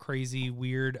kind of crazy,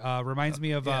 weird. Reminds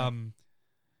me of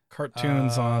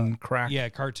cartoons on crack. Yeah,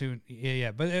 cartoon.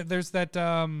 Yeah. But there's that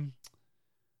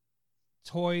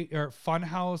toy or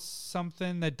funhouse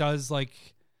something that does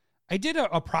like. I did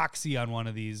a proxy on one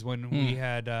of these when we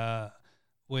had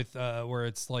with where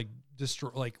it's like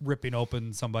ripping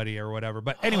open somebody or whatever.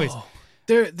 But anyways,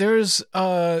 there's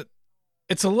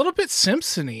it's a little bit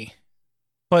Simpson-y,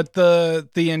 but the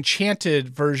enchanted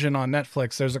version on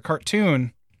Netflix, there's a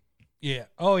cartoon. Yeah.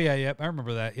 Oh yeah. Yep. I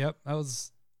remember that. Yep. That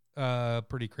was a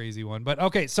pretty crazy one. But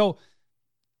okay. So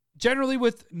generally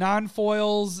with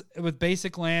non-foils, with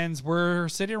basic lands, we're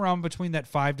sitting around between that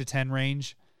 5 to 10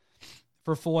 range.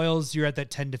 For foils, you're at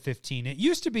that 10 to 15. It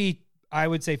used to be, I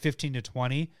would say 15 to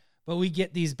 20, but we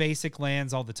get these basic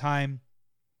lands all the time.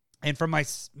 And for my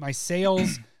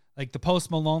sales, like the Post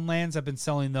Malone lands, I've been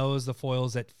selling those, the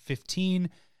foils at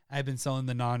 15. I've been selling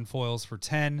the non-foils for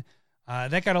 10.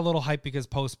 That got a little hype because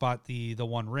Post bought the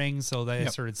One Ring, so they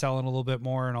started selling a little bit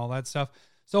more and all that stuff.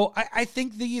 So I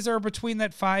think these are between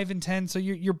that 5 and 10. So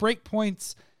your break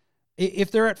points, if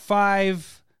they're at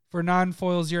 5 for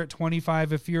non-foils, you're at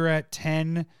 25. If you're at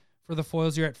 10 for the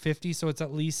foils, you're at 50. So it's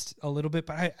at least a little bit.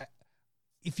 But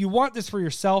if you want this for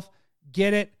yourself,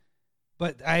 get it.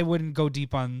 But I wouldn't go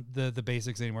deep on the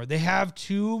basics anymore. They have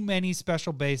too many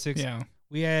special basics. Yeah,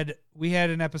 we had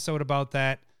an episode about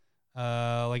that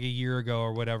like a year ago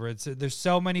or whatever. There's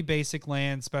so many basic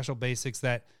lands, special basics,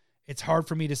 that it's hard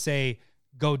for me to say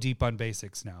go deep on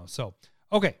basics now. So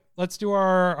okay, let's do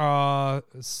our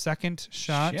second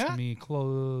shot. Let me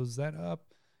close that up.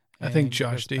 I think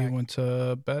Josh D went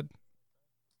to bed.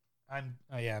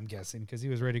 I'm guessing because he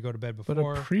was ready to go to bed before.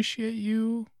 But appreciate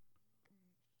you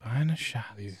buying a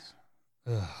shot.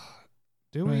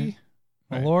 Do we?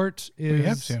 Right. Malort is we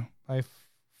have to. By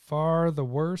far the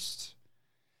worst.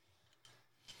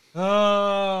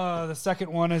 The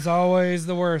second one is always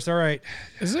the worst. All right.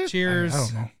 Is it? Cheers. I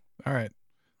don't know. All right.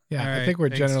 Yeah, All right. I think we're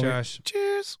Thanks, generally. Josh.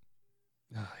 Cheers.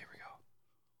 Oh, here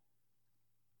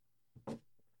we go.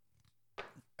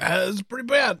 That's pretty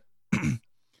bad.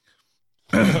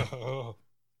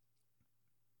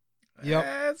 Yep.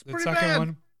 That's The pretty second bad.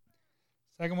 one.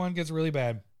 Second one gets really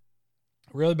bad.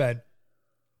 Really bad.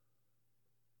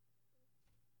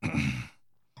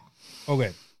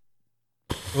 Okay.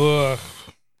 Ugh.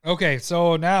 Okay,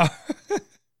 so now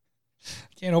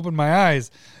can't open my eyes.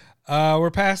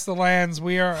 We're past the lands.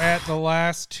 We are at the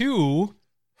last two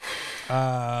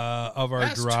of our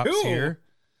drops here.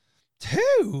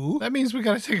 Two? That means we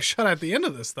got to take a shot at the end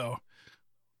of this, though.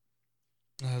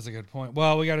 That's a good point.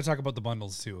 Well, we got to talk about the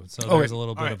bundles too. So Okay. there's a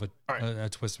little bit of All right. a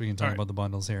twist. We can talk about the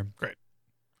bundles here. Great.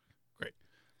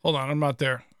 Hold on, I'm not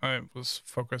there. I was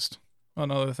focused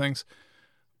on other things.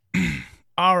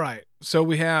 All right. So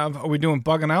are we doing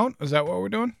bugging out? Is that what we're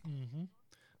doing? Mm-hmm.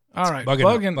 All right.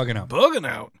 Bugging out. Bugging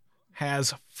out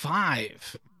has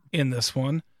 5 in this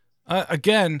one.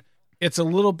 Again, it's a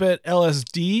little bit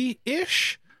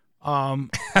LSD-ish.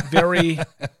 Very.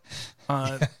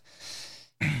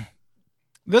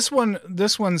 This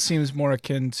one seems more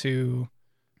akin to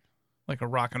like a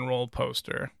rock and roll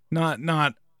poster, not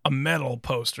a metal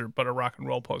poster, but a rock and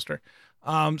roll poster.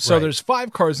 So there's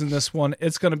 5 cards in this one.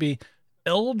 It's going to be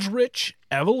Eldritch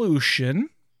Evolution,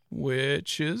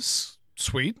 which is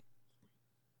sweet.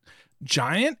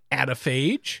 Giant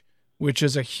Adaphage, which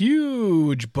is a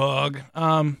huge bug.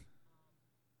 I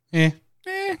don't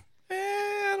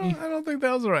think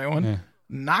that was the right one. Yeah.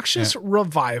 Noxious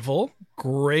Revival,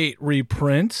 great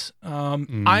reprint.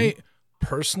 I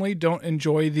personally don't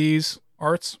enjoy these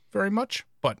arts very much,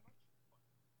 but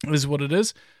it is what it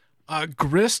is.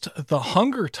 Grist the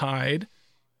Hunger Tide.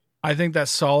 I think that's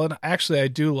solid. Actually, I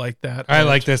do like that. I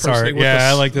like this art.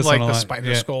 Yeah, I like this one a lot. The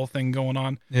spider skull thing going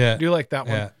on. Yeah. I do like that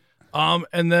one.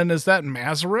 And then is that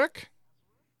Mazarek?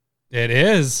 It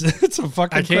is. It's a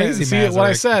fucking I can't crazy see Mazarek. it. What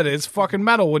I said, it's fucking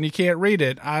metal when you can't read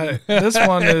it. This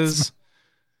one is,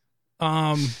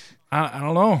 I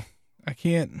don't know. I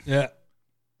can't. Yeah.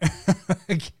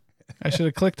 I should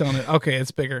have clicked on it. Okay,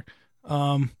 it's bigger.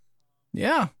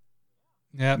 Yeah.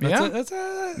 Yeah, that's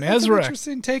an Mazarek.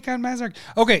 interesting take on Mazarek.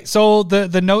 Okay, so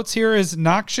the notes here is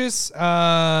Noxious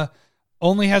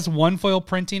only has 1 foil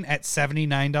printing at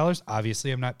 $79.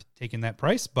 Obviously, I'm not taking that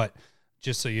price, but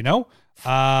just so you know.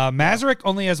 Mazarek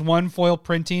only has 1 foil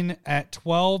printing at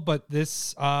 $12, but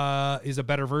this is a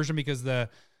better version because the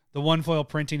 1 foil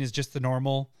printing is just the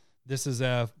normal. This is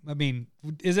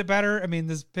is it better? I mean,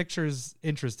 this picture is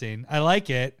interesting. I like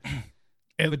it.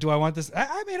 But do I want this?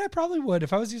 I mean, I probably would.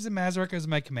 If I was using Mazarek as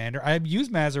my commander, I've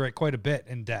used Mazarek quite a bit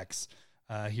in decks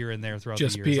here and there throughout the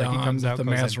years. Just beyond the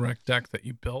Mazarek deck that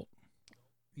you built.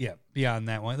 Yeah, beyond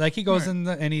that one. Like he goes in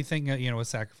anything, with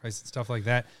sacrifice and stuff like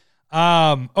that.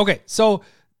 Okay, so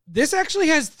this actually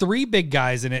has 3 big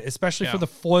guys in it, especially for the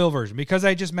foil version, because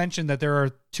I just mentioned that there are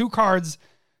 2 cards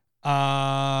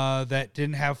that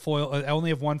didn't have foil, only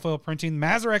have 1 foil printing.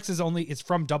 Mazarek's it's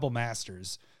from Double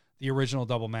Masters, the original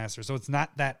Double Master, so it's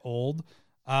not that old.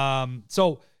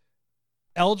 So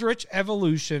Eldritch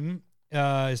Evolution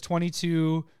is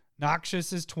 22.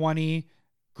 Noxious is 20.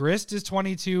 Grist is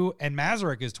 22. And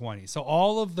Mazarek is 20. So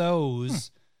all of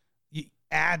those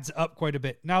adds up quite a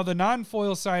bit. Now, the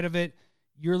non-foil side of it,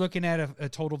 you're looking at a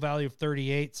total value of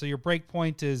 38. So your break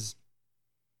point it's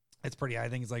pretty high. I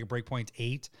think it's like a break point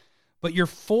 8. But your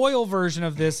foil version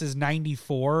of this is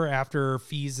 94 after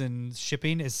fees and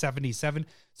shipping is 77.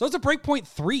 So it's a break point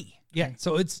 3. Yeah.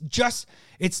 So it's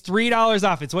 $3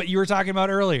 off. It's what you were talking about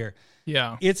earlier.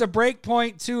 Yeah. It's a break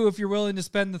point too if you're willing to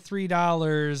spend the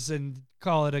 $3 and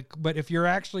call it but if you're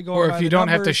actually going, or if you don't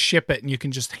have to ship it and you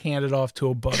can just hand it off to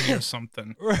a buddy or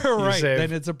something, right?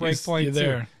 Then it's a break point too.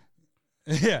 There.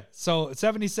 Yeah. So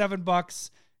 $77.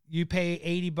 You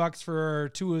pay $80 for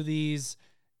 2 of these.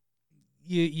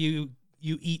 You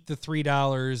eat the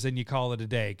 $3 and you call it a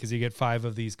day because you get 5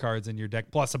 of these cards in your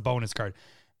deck plus a bonus card.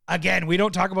 Again, we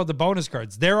don't talk about the bonus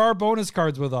cards. There are bonus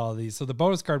cards with all of these, so the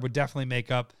bonus card would definitely make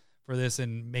up for this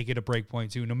and make it a break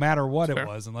point too, no matter what it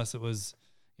was, unless it was,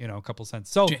 a couple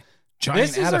cents. So giant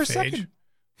this is our Adafage. second.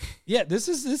 Yeah, this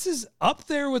is up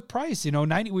there with price.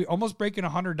 90. We almost breaking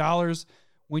 $100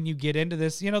 when you get into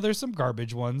this. There's some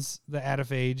garbage ones. The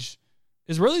Adafage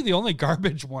is really the only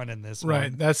garbage one in this one.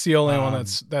 Right. That's the only one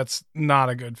that's not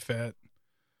a good fit.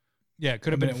 Yeah, it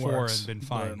could have been 4 and been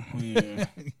fine.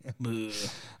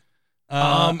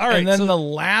 All right. And then so the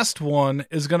last one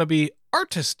is going to be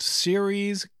Artist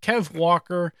Series, Kev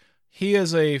Walker. He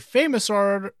is a famous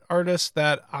artist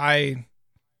that I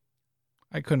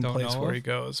couldn't place where he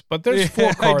goes, but there's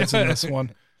 4 cards in this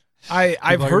one.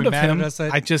 I've heard of him.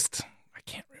 I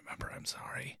can't remember. I'm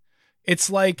sorry. It's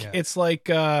like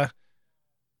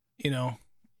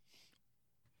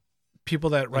people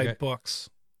that write books,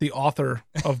 the author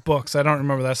of books. I don't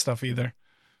remember that stuff either.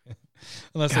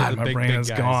 Unless God, my brain is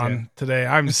gone today.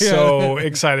 I'm so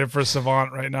excited for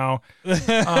Savant right now.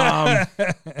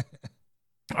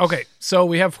 Okay, so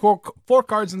we have 4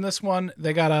 cards in this one.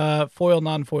 They got a foil,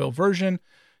 non-foil version.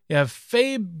 You have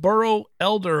Fae-Burrow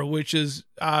Elder, which is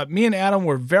me and Adam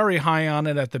were very high on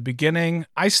it at the beginning.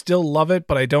 I still love it,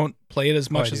 but I don't play it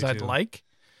as much as I'd like.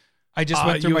 I just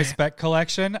went through my spec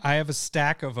collection. I have a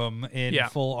stack of them in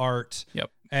full art.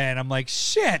 Yep. And I'm like,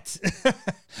 shit.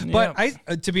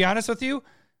 But to be honest with you,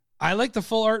 I like the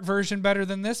full art version better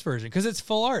than this version because it's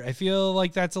full art. I feel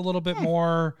like that's a little bit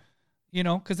more,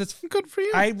 because it's good for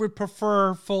you. I would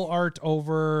prefer full art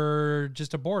over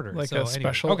just a border. Like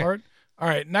special art. All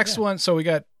right, next one. So we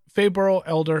got Fae-Burrow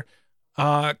Elder,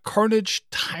 Carnage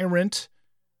Tyrant,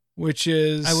 which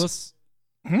is...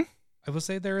 I will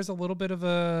say there is a little bit of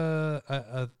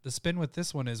the spin with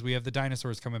this one is we have the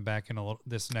dinosaurs coming back in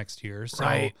this next year. So,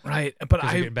 right. But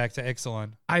I get back to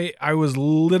Ixalan. I was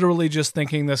literally just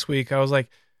thinking this week. I was like,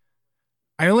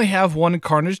 I only have 1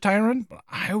 Carnage Tyrant. But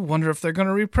I wonder if they're going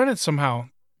to reprint it somehow.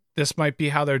 This might be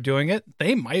how they're doing it.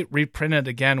 They might reprint it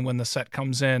again when the set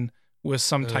comes in with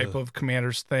some type of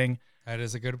Commander's thing. That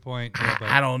is a good point. Yeah,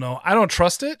 I don't know. I don't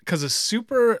trust it because it's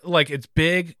super it's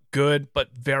big, good,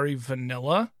 but very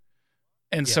vanilla.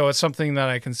 And so it's something that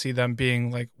I can see them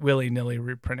being willy-nilly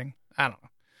reprinting. I don't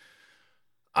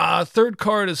know. Third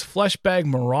card is Fleshbag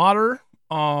Marauder.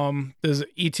 There's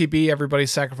ETB, Everybody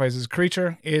Sacrifices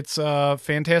Creature. It's a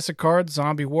fantastic card,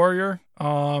 Zombie Warrior.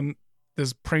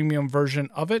 There's premium version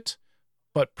of it,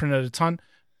 but printed a ton.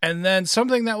 And then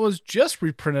something that was just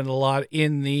reprinted a lot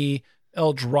in the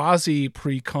Eldrazi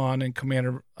pre-con and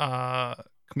Commander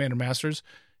Masters.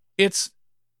 It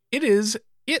is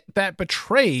It That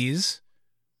Betrays.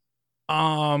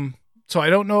 So I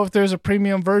don't know if there's a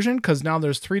premium version because now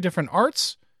there's 3 different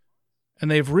arts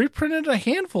and they've reprinted a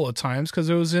handful of times because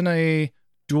it was in a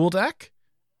dual deck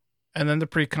and then the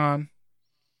pre-con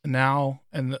now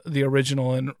and the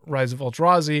original in Rise of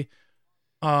Eldrazi.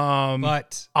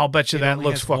 But I'll bet you that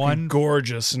looks fucking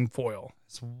gorgeous in foil.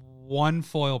 It's 1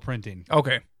 foil printing.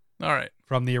 Okay. All right.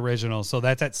 From the original. So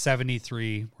that's at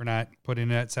 73. We're not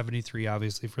putting it at 73,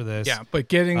 obviously, for this. Yeah, but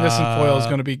getting this in foil is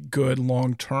going to be good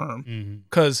long term.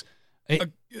 Because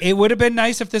it would have been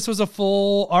nice if this was a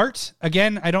full art.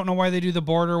 Again, I don't know why they do the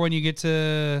border when you get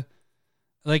to...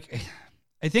 I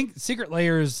think Secret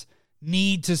Layers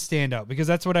need to stand out because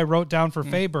that's what I wrote down for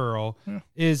Fae-Burrow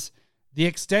is the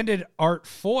extended art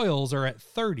foils are at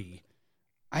 30.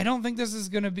 I don't think this is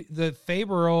going to be the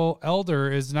Fae-Burrow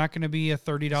Elder is not going to be a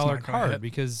 $30 card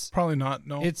because probably not.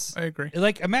 No, I agree.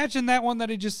 Imagine that one that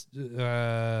I just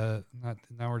now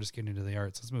we're just getting into the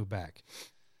arts. Let's move back.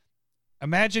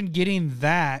 Imagine getting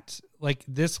that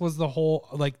this was the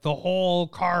whole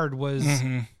card was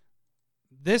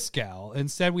this gal.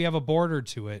 Instead, we have a border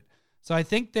to it. So I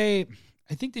think they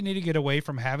need to get away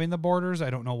from having the borders. I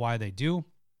don't know why they do.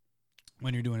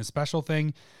 when you're doing a special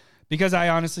thing, because I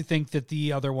honestly think that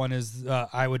the other one is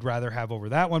I would rather have over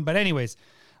that one. But anyways,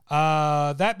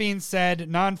 that being said,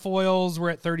 non-foils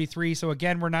we're at 33. So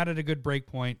again, we're not at a good break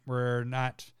point. We're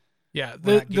not. Yeah,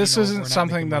 We're not this getting isn't we're not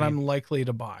something making that money. I'm likely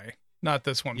to buy. Not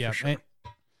this one for sure.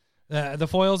 The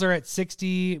foils are at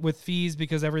 60 with fees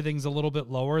because everything's a little bit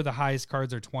lower. The highest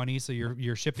cards are 20, so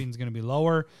your shipping's going to be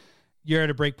lower. You're at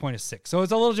a break point of 6. So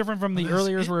it's a little different from the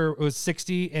earliers where it was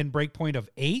 60 and break point of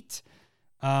 8.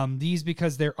 These,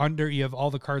 because they're under, you have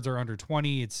all the cards are under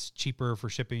 20. It's cheaper for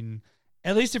shipping,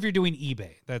 at least if you're doing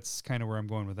eBay. That's kind of where I'm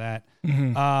going with that.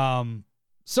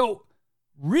 So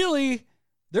really,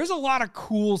 there's a lot of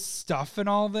cool stuff in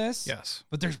all this. Yes.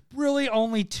 But there's really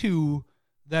only 2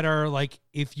 that are like,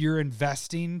 if you're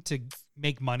investing to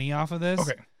make money off of this,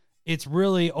 it's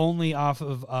really only off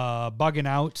of Bugging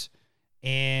Out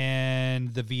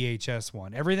and the VHS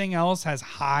one. Everything else has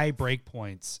high break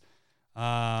points.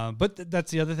 But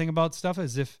that's the other thing about stuff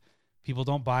is if people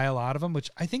don't buy a lot of them, which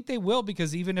I think they will,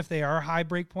 because even if they are high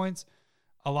break points,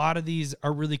 a lot of these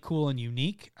are really cool and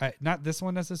unique. Not this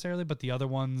one necessarily, but the other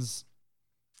ones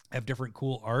have different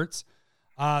cool arts.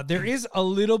 There is a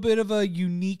little bit of a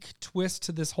unique twist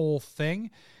to this whole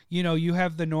thing. You know, you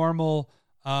have the normal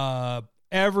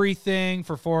everything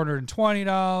for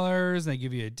 $420. They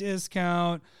give you a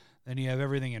discount. Then you have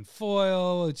everything in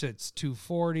foil, which it's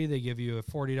 $240. They give you a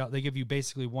 $40. They give you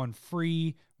basically one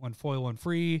free, one foil, one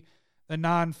free. The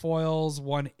non-foils,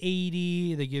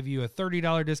 $180. They give you a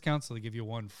 $30 discount, so they give you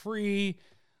one free.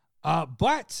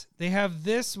 But they have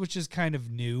this, which is kind of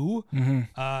new.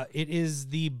 It is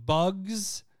the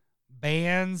Bugs,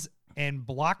 Bands, and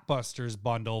Blockbusters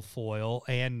bundle, foil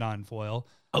and non-foil.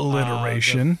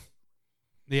 Alliteration.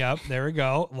 Yep, there we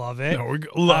go. Love it. There we go.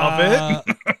 Love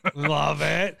it. Love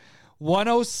it.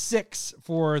 106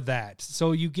 for that.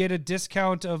 So you get a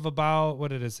discount of about, what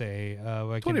did it say?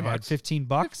 I can add $15. 15,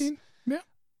 yeah.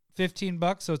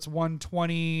 $15. So it's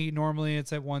 120. Normally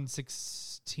it's at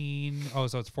 116. Oh,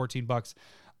 so it's $14.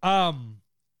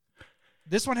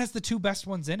 This one has the 2 best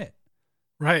ones in it.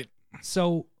 Right.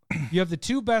 So you have the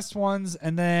 2 best ones,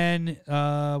 and then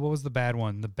what was the bad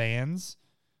one? The Bands.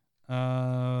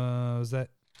 Was that,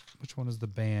 which one is the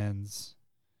Bands?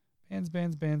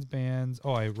 Bands.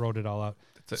 Oh, I wrote it all out.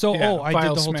 So, yeah, I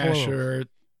File did the whole Smasher,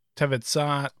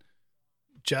 Tevitsat,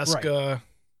 Jessica. Right.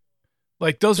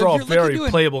 Like, those So are if all you're very looking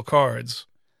to playable cards.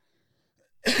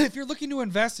 If you're looking to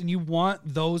invest and you want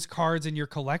those cards in your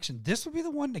collection, this would be the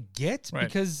one to get,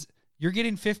 because you're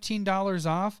getting $15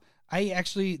 off.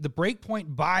 The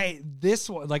breakpoint by this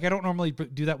one, like I don't normally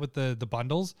do that with the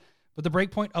bundles, but the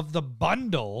breakpoint of the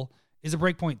bundle is a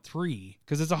breakpoint 3,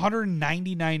 because it's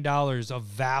 $199 of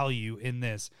value in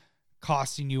this,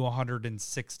 costing you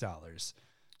 $106.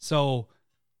 So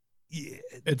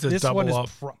it's a this double one is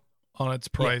up on its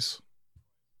price.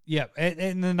 Yeah,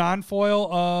 and the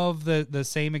non-foil of the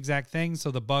same exact thing.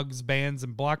 So the Bugs, Bands,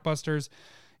 and Blockbusters,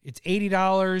 it's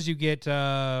 $80. You get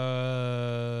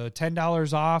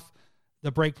 $10 off.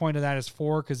 The breakpoint of that is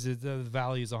 4, because the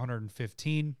value is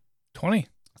 $115. 20.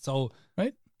 So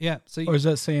right. Yeah. So or is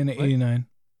that saying 89?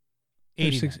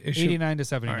 89 to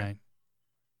 79. Right.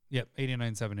 Yep,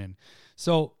 89, 79.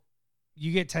 So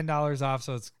you get $10 off.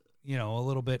 So it's, a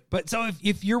little bit. But so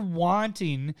if you're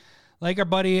wanting, like our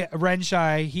buddy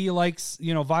Renshai, he likes,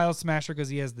 Vial Smasher because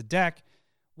he has the deck.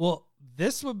 Well,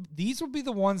 these would be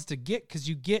the ones to get, because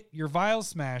you get your Vial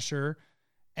Smasher,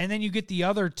 and then you get the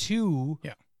other 2.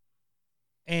 Yeah.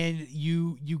 And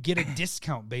you get a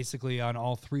discount basically on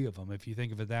all 3 of them, if you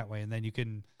think of it that way. And then you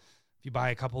can, if you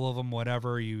buy a couple of them,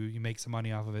 whatever, you make some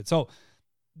money off of it. So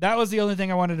that was the only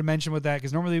thing I wanted to mention with that,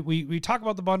 because normally we talk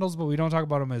about the bundles, but we don't talk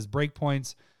about them as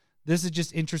breakpoints. This is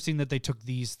just interesting that they took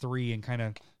these 3 and kind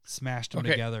of smashed them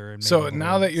together. And so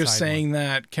now that you're saying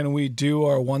that, can we do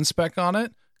our 1 spec on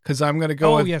it? Because I'm going to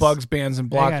go with Bugs, Bands, and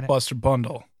Blockbuster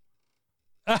bundle.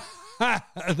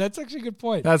 That's actually a good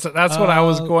point. That's what I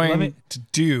was going to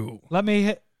do. Let me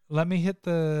hit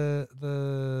the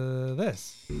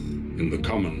this. In the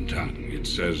common tongue, it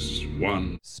says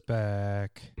 1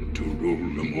 spec to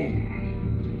rule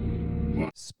them all,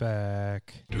 1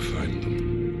 spec to fight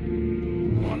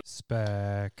them, 1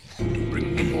 spec to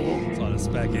bring them all. That's a lot of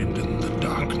spec in the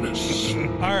darkness.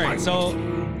 All right, so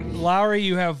Lowry,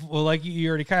 you have like you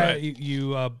already kind of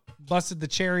you busted the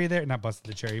cherry there. Not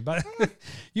busted the cherry, but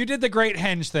you did the great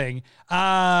henge thing.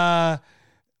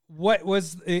 What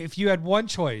was, if you had one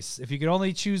choice, if you could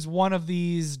only choose one of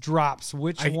these drops,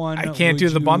 which one? I can't do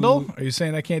the bundle. Are you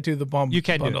saying I can't do the bundle? You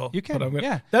can bundle, do it. You can.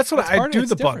 Yeah, that's what I do.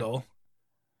 The bundle,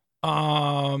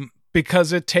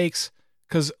 because it takes.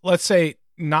 Because let's say,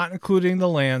 not including the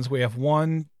lands, we have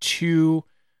 1, 2,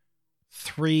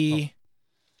 3,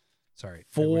 Sorry.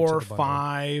 4,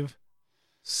 5,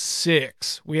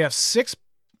 6. We have six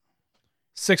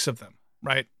of them,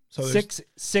 right? So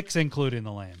six including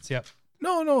the lands. Yep.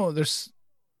 No, there's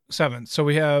 7. So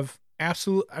we have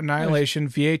Absolute Annihilation,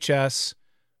 VHS,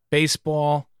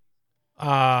 baseball,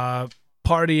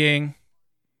 partying,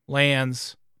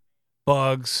 lands,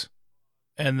 bugs,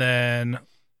 and then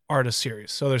artist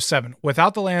series. So there's 7.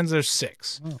 Without the lands, there's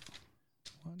 6. Oh.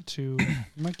 1, 2.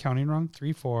 Am I counting wrong?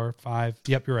 3, 4, 5.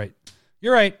 Yep, you're right.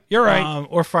 You're right.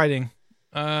 Or fighting.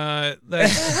 But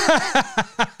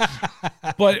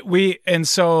we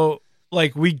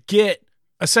get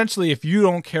essentially, if you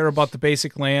don't care about the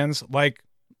basic lands, like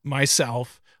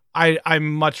myself,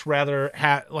 I'm much rather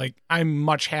I'm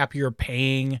much happier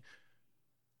paying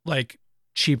like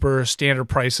cheaper standard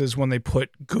prices when they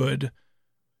put good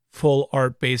full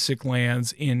art basic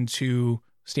lands into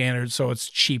standard, so it's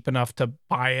cheap enough to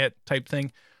buy it type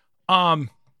thing.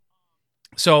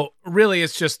 So really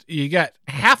it's just you get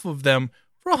half of them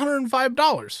for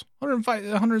 $105,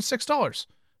 $106.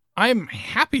 I'm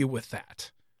happy with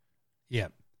that. Yeah.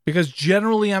 Because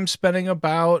generally I'm spending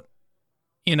about,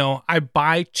 I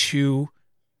buy 2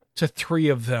 to 3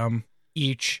 of them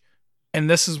each, and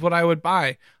this is what I would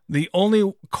buy. The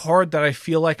only card that I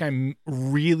feel like I'm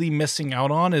really missing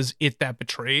out on is It That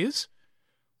Betrays.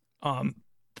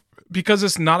 Because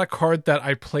it's not a card that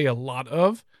I play a lot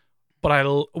of, but I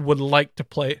would like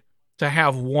to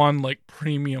have one like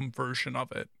premium version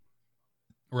of it.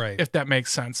 Right. If that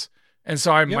makes sense. And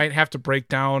so I might have to break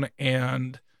down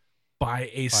and buy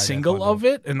a single of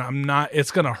it, and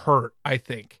it's going to hurt, I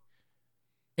think,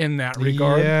 in that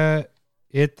regard. Yeah.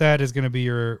 That is going to be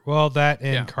that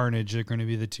and Carnage are going to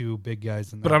be the 2 big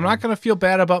guys in that. But I'm not going to feel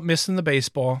bad about missing the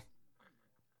baseball.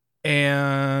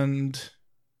 And it's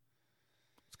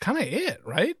kind of it,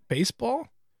 right? Baseball.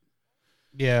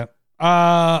 Yeah.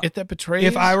 It That Betrays.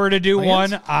 If I were to do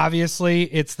one, obviously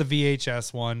it's the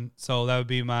VHS one. So that would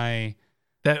be my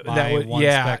spec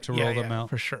to roll them out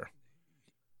for sure.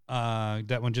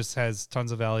 That one just has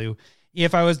tons of value.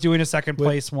 If I was doing a second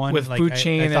place one with Food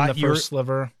Chain and the first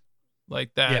sliver,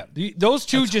 like that, those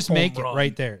 2 just make run. it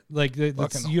right there. Like you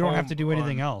don't have to do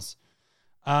anything else.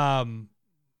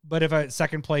 But if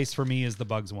second place for me is the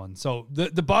bugs one. So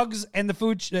the bugs and the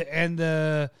food and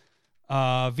the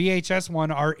VHS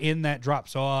one are in that drop.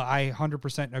 So I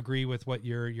 100% agree with what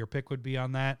your pick would be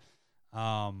on that.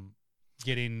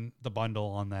 Getting the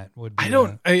bundle on that would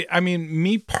be. I mean,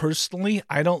 me personally,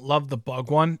 I don't love the bug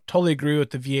one. Totally agree with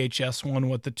the VHS one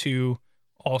with the 2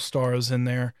 all-stars in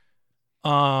there.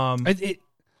 The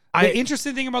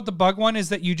interesting thing about the bug one is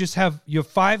that you have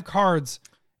 5 cards,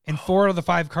 and 4 of the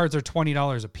 5 cards are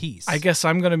 $20 a piece. I guess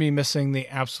I'm going to be missing the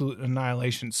Absolute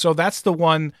Annihilation. So that's the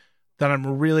one that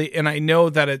I'm really, and I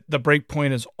know that the break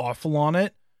point is awful on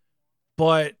it,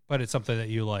 but it's something that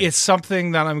you like. It's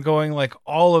something that I'm going like,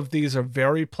 all of these are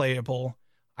very playable.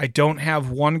 I don't have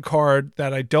one card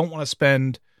that I don't want to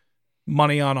spend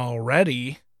money on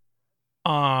already.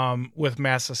 With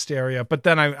Mass Hysteria, but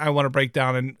then I want to break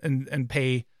down and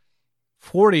pay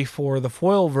 $40 for the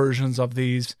foil versions of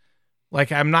these.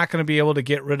 Like, I'm not going to be able to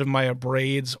get rid of my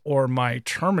Abrades or my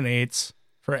Terminates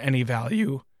for any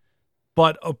value,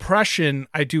 but Oppression,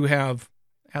 I do have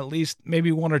at least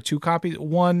maybe 1 or 2 copies,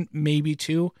 1, maybe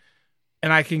 2,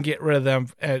 and I can get rid of them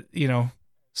at,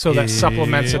 so that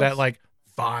supplements it at like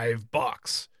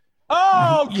 $5.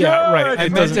 Oh, yeah, right. I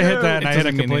meant to hit that, and I hit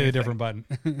a completely different button.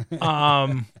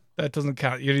 That doesn't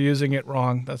count. You're using it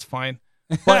wrong. That's fine.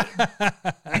 But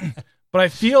I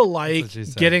feel like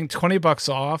getting $20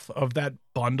 off of that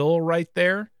bundle right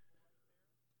there.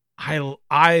 I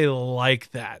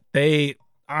like that.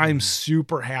 I'm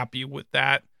super happy with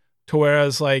that. To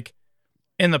whereas like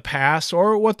in the past,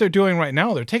 or what they're doing right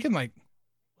now, they're taking like,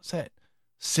 what's that?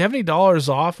 $70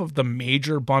 off of the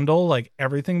major bundle, like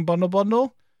everything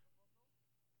bundle.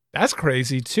 That's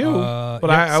crazy too. But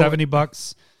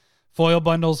 $70. Foil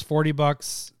bundles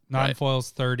 $40,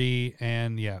 non-foils 30,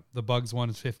 and the bugs one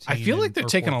is 15. I feel like they're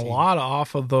taking 14. A lot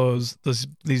off of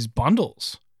these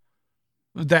bundles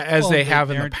that they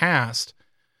have in the past.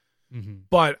 Mm-hmm.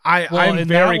 But I'm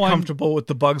very comfortable with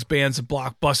the Bugs Bands and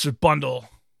Blockbusters bundle,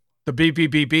 the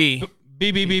BBBB.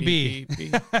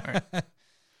 BBBB. Right.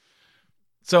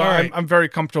 So I'm very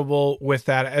comfortable with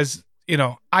that. As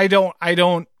I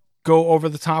don't go over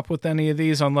the top with any of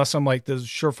these unless I'm like the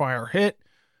surefire hit.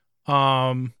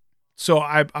 So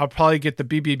I'll probably get the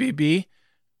BBBB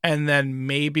and then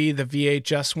maybe the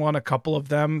VHS one, a couple of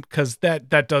them, because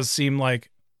that does seem like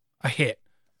a hit.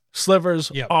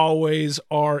 Slivers always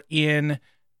are in,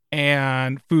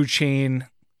 and Food Chain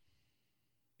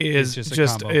is It's just a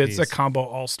just combo it's a piece. combo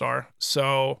all-star.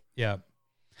 So Yeah. it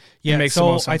Yeah. makes the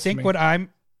So most sense I to think me. what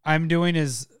I'm doing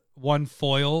is one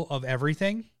foil of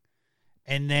everything.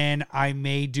 And then I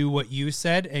may do what you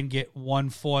said and get one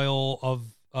foil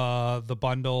of the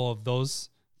bundle of those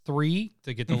 3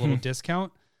 to get the little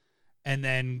discount, and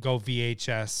then go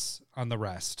VHS on the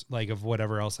rest, like of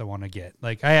whatever else I want to get.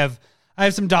 Like I have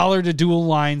some dollar to dual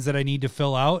lines that I need to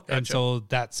fill out, and Gotcha. so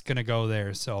that's gonna go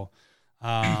there. So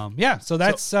yeah, so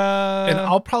that's And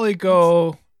I'll probably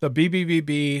go the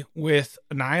BBBB with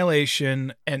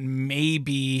Annihilation and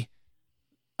maybe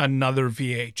another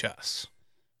VHS.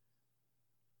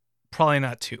 Probably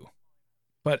not 2,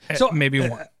 but maybe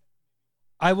 1.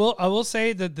 I will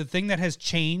say that the thing that has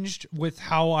changed with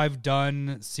how I've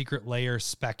done Secret Lair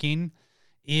specking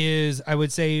is, I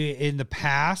would say in the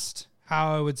past,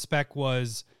 how I would spec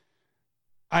was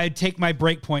I'd take my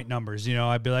breakpoint numbers.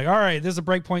 I'd be like, all right, this is a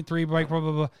breakpoint 3, break blah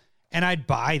blah blah, and I'd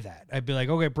buy that. I'd be like,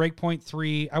 okay, breakpoint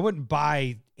 3. I wouldn't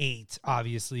buy 8,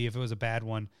 obviously, if it was a bad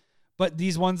one, but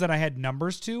these ones that I had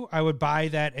numbers to, I would buy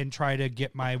that and try to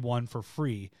get my one for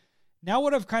free. Now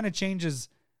what I've kind of changed is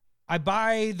I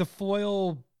buy the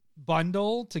foil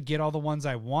bundle to get all the ones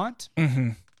I want.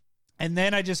 Mm-hmm. And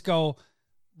then I just go,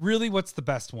 really, what's the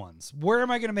best ones? Where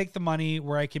am I going to make the money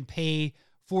where I can pay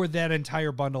for that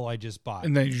entire bundle I just bought?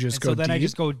 And then you just go so then deep? I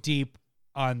just go deep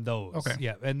on those. Okay.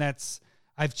 Yeah. And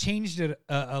I've changed it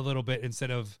a little bit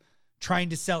instead of trying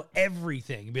to sell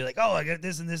everything and be like, oh, I got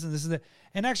this and this and this and that.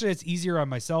 And actually it's easier on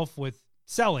myself with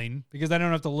selling because I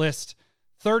don't have to list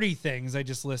 30 things. I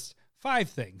just list 5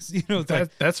 things.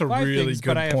 That's a really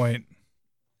good point.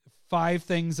 5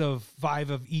 things of 5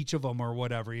 of each of them or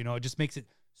whatever. It just makes it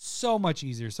so much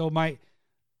easier. So my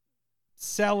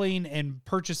selling and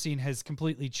purchasing has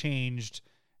completely changed,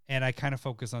 and I kind of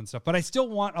focus on stuff. But I still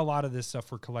want a lot of this stuff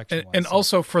for collection. And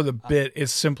also for the bit,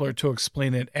 it's simpler to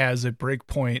explain it as a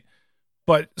breakpoint.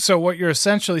 But so what you're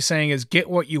essentially saying is get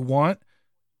what you want,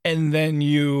 and then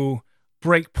you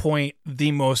breakpoint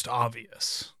the most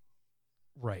obvious.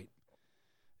 Right.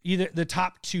 Either the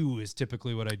top 2 is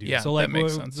typically what I do. Yeah, so like that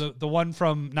makes sense. The one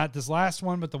from not this last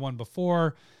one, but the one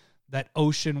before, that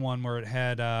ocean one where it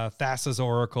had Thassa's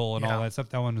Oracle and all that stuff.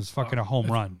 That one was fucking a home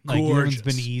run. Like that one's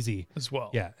been easy as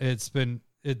well. Yeah, it's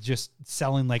just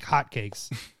selling like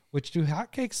hotcakes. Which do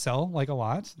hotcakes sell like a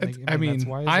lot? Like, I mean that's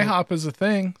why IHOP is a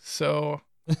thing, so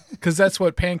because that's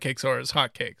what pancakes are, is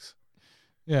hotcakes.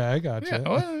 Yeah, I got you.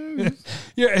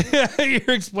 Yeah, well,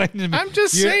 you're explaining to me. I'm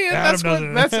just saying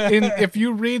if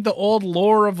you read the old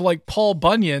lore of like Paul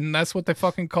Bunyan, that's what they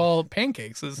fucking call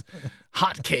pancakes, is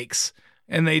hotcakes.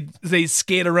 And they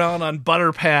skate around on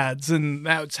butter pads, and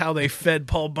that's how they fed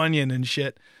Paul Bunyan and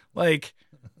shit. Like,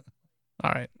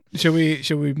 all right, should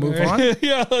we move on?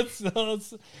 Yeah, let's.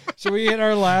 Should we hit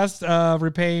our last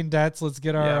repaying debts? Let's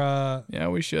get our. Yeah,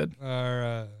 we should.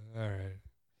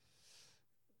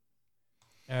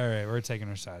 All right, we're taking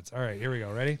our sides. All right, here we go.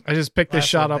 Ready? I just picked this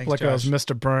shot up Thanks, like I was Josh.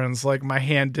 Mr. Burns. Like my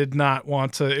hand did not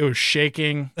want to. It was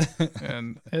shaking,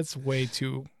 and it's way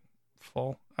too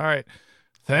full. All right.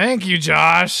 Thank you,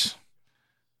 Josh.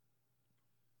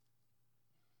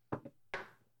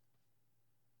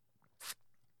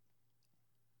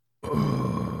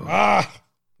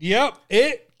 Yep,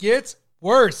 it gets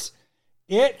worse.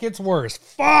 It gets worse.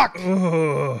 Fuck.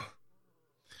 Ugh.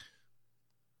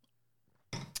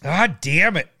 God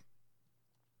damn it.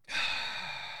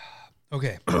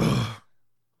 Okay. I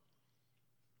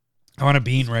want a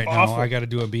bean right now. awful. I got to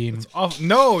do a bean.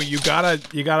 No, you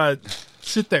gotta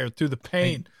sit there through the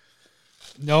pain.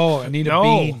 No, I need a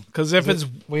bean. Because if it's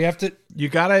we have to you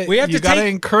gotta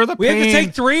take, incur the pain. We have to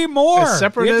take 3 more. As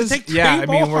separate we have as to take 3 yeah, I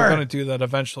mean more. we're gonna do that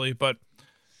eventually, but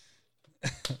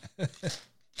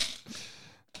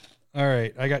all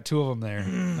right, I got 2 of them there.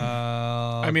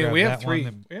 I mean we have 3.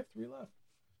 We have 3 left.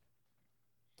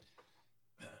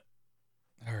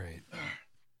 All right.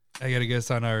 I got to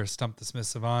guess on our Stump the Smith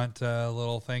Savant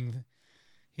little thing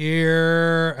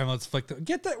here. And let's flick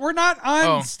get that. We're not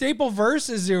on Staple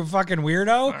Verses, you fucking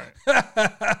weirdo. All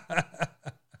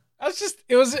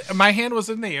right. My hand was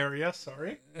in the area.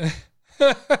 Sorry.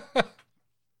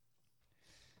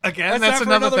 Again, that's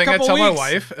another thing I tell my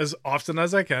wife as often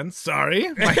as I can. Sorry,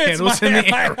 my hand was in the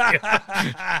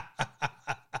area.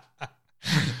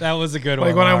 That was a good one.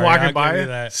 Like when I'm walking I'll by, give you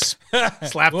that.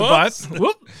 slap the butt.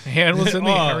 Whoop, hand was in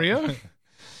the area.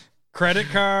 Credit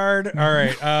card. All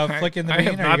right, flicking the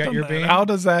bean. Or you got your bean? How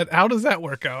does that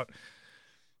work out?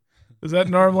 Is that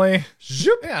normally?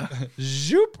 Zoop. Yeah.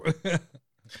 Zoop.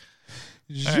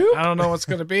 Zoop. I don't know what's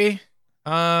gonna be.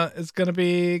 It's gonna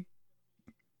be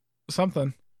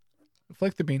something.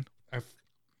 Flick the bean. I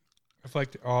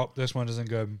flicked. Oh, this one isn't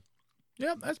good.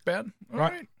 Yeah, that's bad. All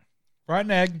Rot- right. Rotten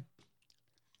egg.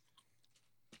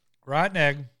 Rotten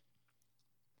egg.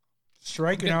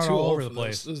 Striking Getting out too all old over for the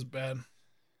place. This is bad.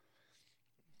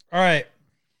 All right.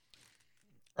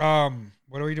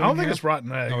 What are we doing I don't think here? it's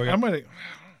rotten egg. Oh, yeah. I'm gonna.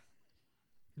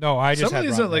 No, I just Some of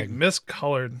had these are rotten like egg.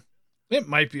 miscolored. It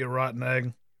might be a rotten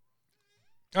egg.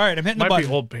 All right, I'm hitting the Might button.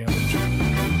 be old Pam.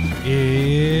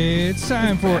 It's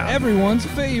time for bad. everyone's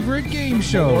favorite game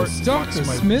show, Lord, Stump the fucks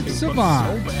my Smith Facebook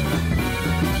Savant. so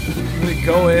bad. We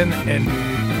go in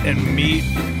and meet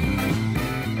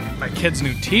my kid's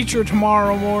new teacher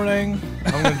tomorrow morning.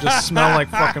 I'm gonna just smell like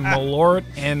fucking Malort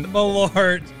and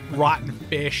Malort. rotten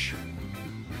fish.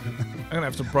 I'm gonna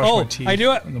have to brush my teeth I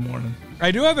do it. in the morning.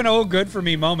 I do have an oh good for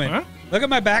me moment. Huh? Look at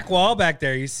my back wall back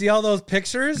there. You see all those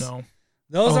pictures? No.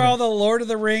 Those Oh. are all the Lord of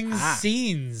the Rings Ah.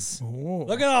 scenes. Ooh.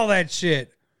 Look at all that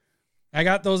shit. I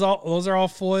got those all. Those are all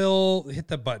foil. Hit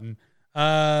the button.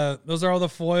 Those are all the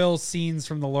foil scenes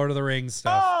from the Lord of the Rings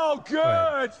stuff. Oh,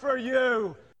 good for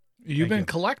you. You've Thank been you.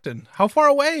 collecting. How far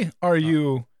away are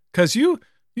you? Because you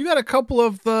got a couple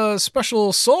of the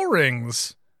special soul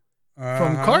rings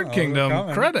from Card Those are Kingdom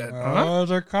coming. credit. Huh?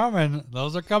 Those are coming.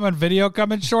 Those are coming. Video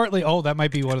coming shortly. Oh, that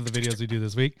might be one of the videos we do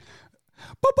this week.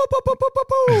 Boo, boo, boo, boo, boo,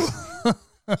 boo, boo.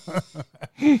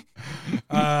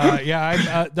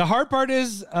 The hard part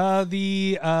is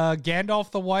the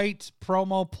Gandalf the White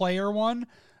promo player one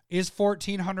is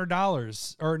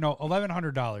 $1,400 or no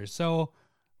 $1,100. So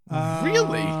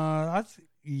Really? that's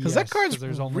Because that card's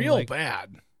there's only real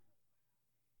bad.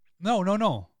 No.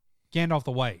 Gandalf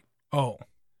the White. Oh.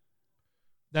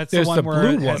 That's There's the one the where blue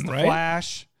it has one, the right?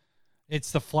 Flash.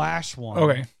 It's the Flash one.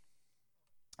 Okay.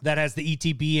 That has the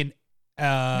ETB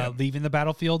and leaving the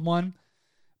battlefield one.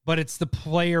 But it's the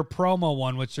player promo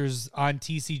one, which there's on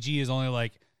TCG is only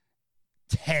like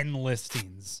 10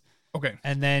 listings. Okay.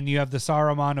 And then you have the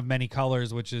Saruman of many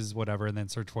colors, which is whatever, and then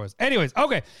search for us. Anyways,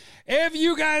 okay. If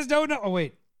you guys don't know, oh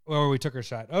wait, we took our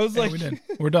shot. I was Yeah, like, we did.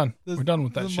 We're done. This- We're done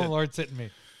with that the shit. Lord's hitting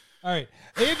me. All right.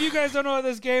 If you guys don't know how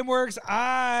this game works,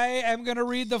 I am going to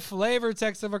read the flavor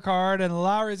text of a card, and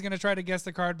Lowry's going to try to guess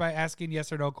the card by asking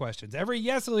yes or no questions. Every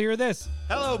yes will hear this.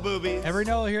 Hello, boobies. Every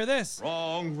no will hear this.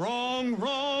 Wrong.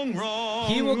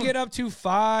 He will get up to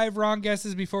 5 wrong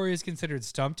guesses before he is considered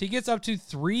stumped. He gets up to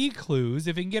 3 clues.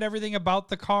 If he can get everything about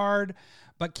the card,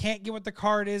 but can't get what the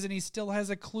card is, and he still has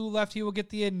a clue left, he will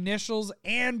get the initials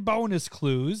and bonus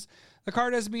clues. The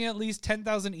card has to be at least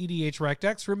 10,000 EDH rec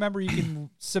decks. Remember, you can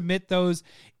submit those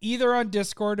either on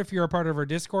Discord. If you're a part of our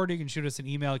Discord, you can shoot us an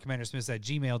email at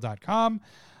commandersmiths@gmail.com.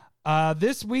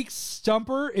 This week's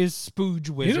stumper is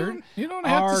Spooge Wizard. You don't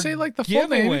have Our to say like the full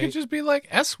name. You giveaway- could just be like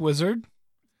S Wizard.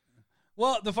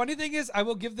 Well, the funny thing is, I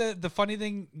will give the funny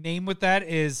thing name with that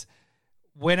is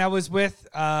when I was with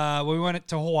when we went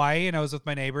to Hawaii and I was with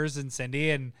my neighbors and Cindy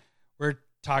and we're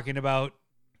talking about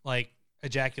like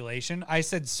ejaculation. I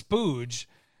said spooge,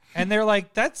 and they're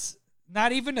like, "That's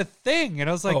not even a thing." And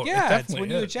I was like, Oh, it "Yeah, it's definitely when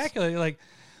you is. ejaculate." Like,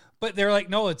 but they're like,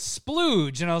 "No, it's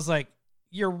splooge," and I was like,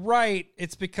 "You're right.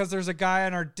 It's because there's a guy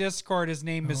on our Discord. His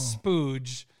name is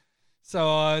Spooge."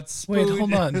 So it's Wait, Spooge.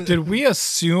 hold on. Did we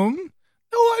assume?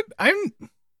 No, I'm.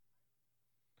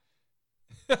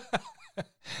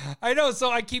 I know. So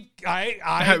I keep keep I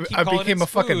calling became it a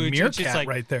fucking Spooge, and she's meerkat like,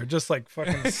 right there. Just like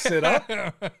fucking sit up.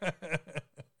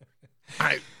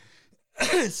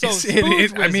 So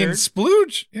I mean, Wizard-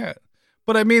 splooge. Yeah.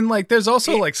 But I mean, like, there's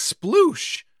also like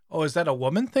sploosh. Oh, is that a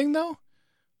woman thing though?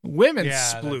 Women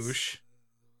Yeah, sploosh.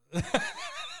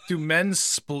 Do men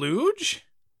splooge?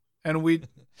 And we.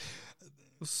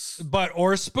 but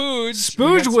or Spooge.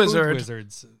 Spooge We got Wizard.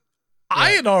 Wizards.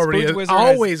 I had already Spooge Wizard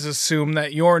has- always assumed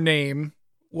that your name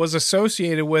was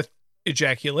associated with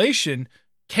ejaculation.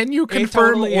 Can you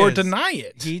confirm totally or is. deny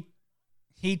it?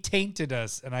 He tainted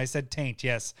us, and I said taint.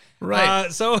 Yes,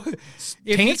 Right. So if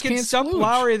he Taints can can't stump splooge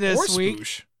Lowry or this week,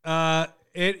 sploosh.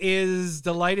 it is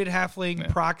Delighted Halfling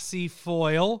Proxy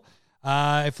Foil.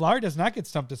 If Lowry does not get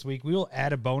stumped this week, we will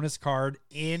add a bonus card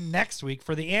in next week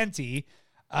for the ante.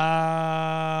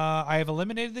 I have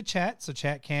eliminated the chat, so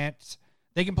chat can't.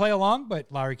 They can play along, but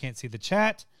Lowry can't see the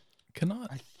chat.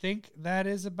 Cannot. I think that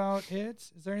is about it.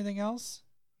 Is there anything else?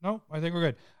 No, I think we're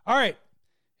good. All right,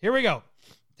 here we go.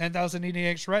 10,000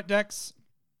 EDH ret decks.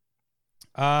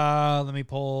 Let me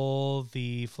pull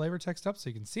the flavor text up so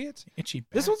you can see it. Itchy.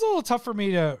 This one's a little tough for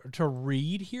me to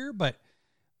read here, but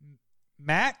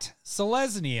Matt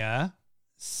Selesnya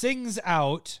sings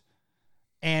out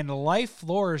and life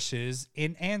flourishes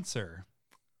in answer.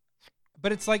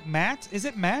 But it's like Matt. Is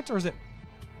it Matt or is it?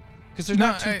 Because there's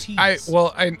not two T's.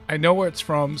 I know where it's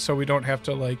from, so we don't have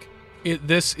to like it.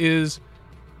 This is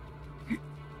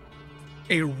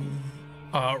a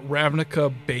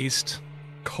Ravnica based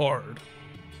card.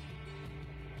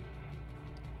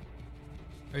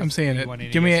 I'm saying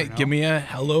it. Give me a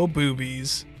hello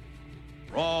boobies.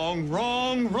 Wrong,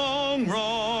 wrong, wrong,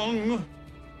 wrong.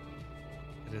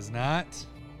 It is not.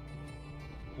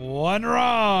 One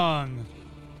wrong.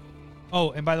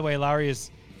 Oh, and by the way, Lowry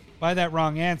is, by that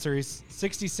wrong answer, he's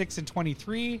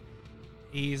 66-23.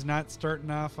 He's not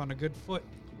starting off on a good foot.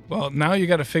 Well, now you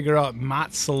got to figure out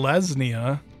Mott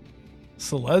Selesnya.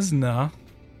 Selesnya.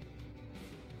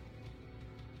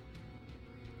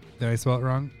 Did I spell it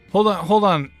wrong? Hold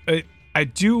on. I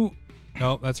do.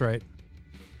 No, that's right.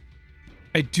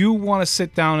 I do want to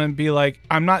sit down and be like,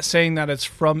 I'm not saying that it's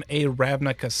from a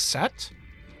Ravnica set,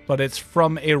 but it's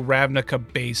from a Ravnica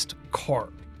based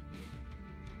card.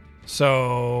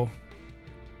 So,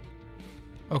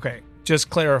 okay, just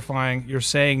clarifying. You're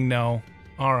saying no.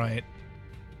 All right.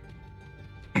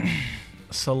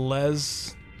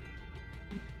 Celeste.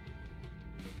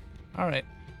 All right.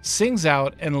 Sings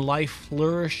out and life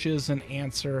flourishes an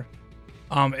answer.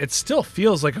 It still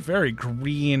feels like a very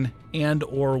green and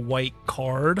or white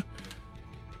card.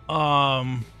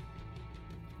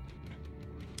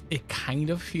 It kind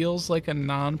of feels like a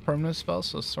non-permanent spell,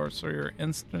 so sorcery or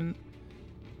instant.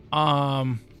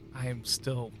 I am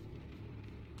still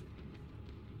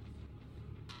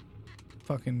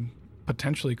fucking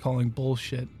potentially calling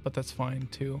bullshit, but that's fine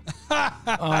too.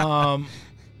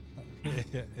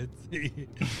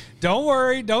 Don't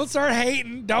worry. Don't start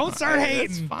hating. Don't start hating.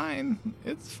 It's fine.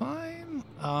 It's fine.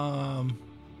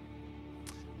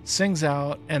 Sings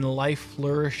out and life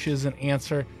flourishes an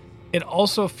answer. It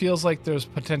also feels like there's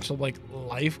potential like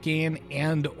life gain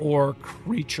and or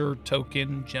creature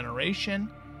token generation.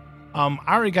 I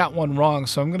already got one wrong,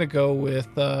 so I'm going to go with,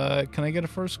 can I get a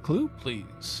first clue,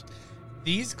 please?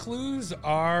 These clues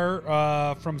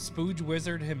are from Spooge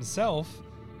Wizard himself,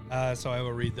 so I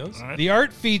will read those. Right. The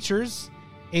art features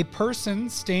a person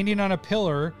standing on a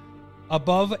pillar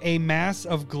above a mass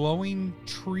of glowing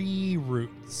tree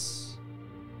roots.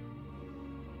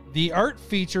 The art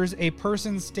features a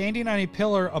person standing on a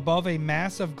pillar above a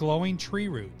mass of glowing tree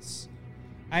roots.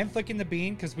 I'm flicking the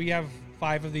bean because we have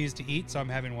 5 of these to eat, so I'm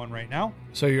having one right now.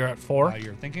 So you're at 4?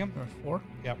 You're thinking them? You're at 4?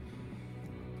 Yep.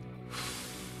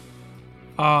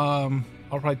 I'll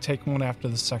probably take one after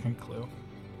the second clue.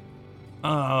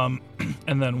 And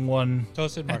then one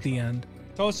toasted at the end.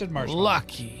 Toasted marshmallow.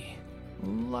 Lucky.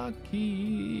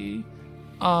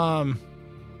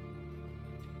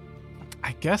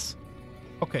 I guess.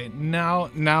 Okay, now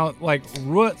like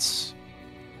roots.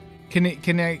 Can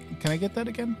I get that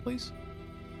again, please?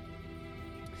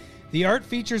 The art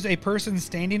features a person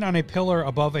standing on a pillar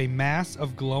above a mass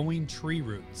of glowing tree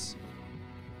roots.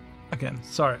 Again,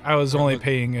 sorry, I was only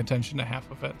paying attention to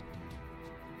half of it.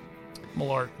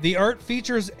 Malart. The art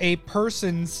features a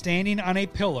person standing on a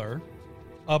pillar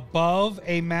above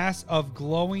a mass of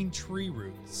glowing tree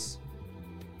roots.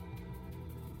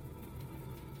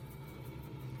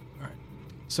 All right.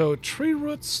 So tree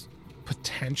roots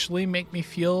potentially make me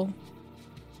feel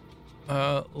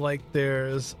like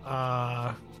there's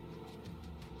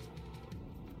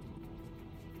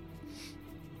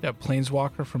that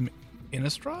planeswalker from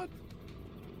Innistrad?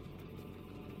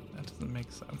 That doesn't make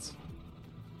sense.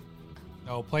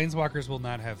 No, planeswalkers will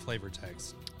not have flavor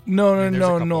text. No. I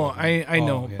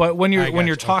know. Yeah. But when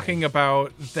you're talking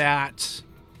about that,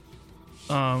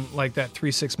 like that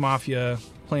 3/6 Mafia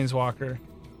planeswalker,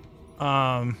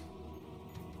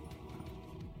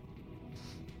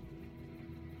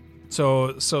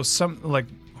 so some like,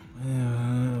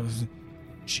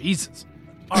 Jesus.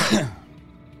 All right.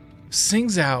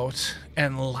 Sings out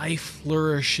and life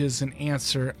flourishes an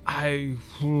answer.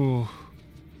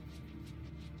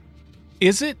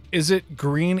 Is it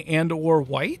green and or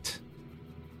white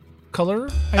color?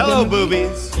 Hello,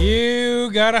 boobies.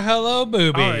 You got a hello,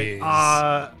 boobies. All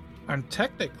right. I'm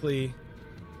technically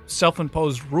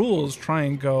self-imposed rules. Try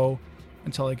and go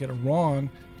until I get it wrong.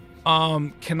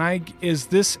 Is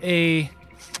this a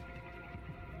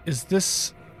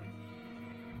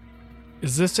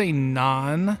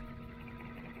non-permanent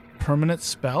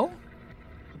spell?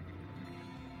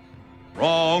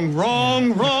 Wrong.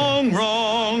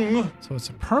 So it's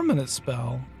a permanent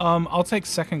spell. I'll take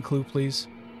second clue, please.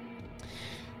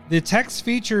 The text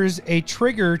features a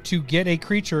trigger to get a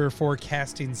creature for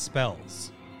casting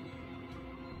spells.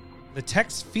 The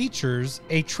text features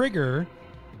a trigger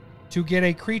to get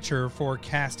a creature for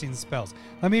casting spells.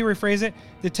 Let me rephrase it.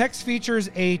 The text features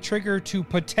a trigger to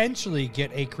potentially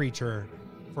get a creature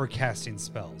for casting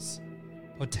spells.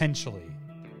 Potentially.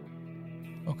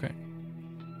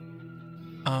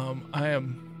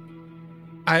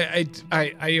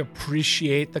 I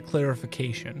appreciate the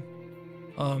clarification,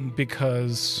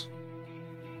 because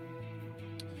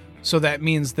so that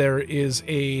means there is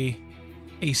a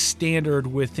standard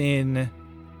within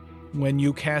when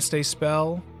you cast a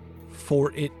spell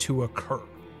for it to occur.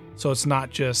 So it's not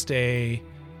just a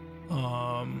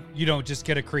you don't just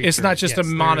get a creature. It's not just a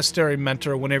monastery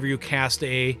mentor. Whenever you cast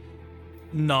a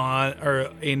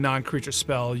non-creature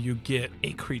spell, you get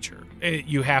a creature.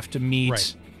 You have to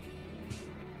meet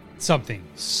something.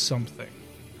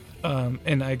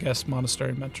 And I guess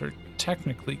monastery mentor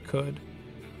technically could,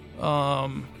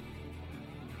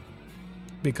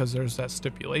 because there's that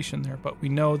stipulation there. But we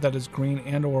know that it's green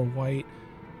and or white.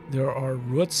 There are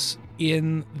roots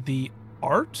in the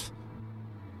art.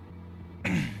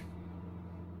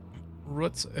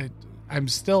 Roots. I'm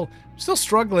still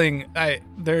struggling.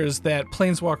 There's that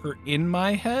planeswalker in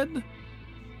my head,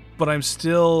 but I'm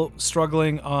still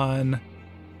struggling on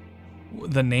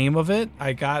the name of it.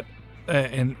 I got,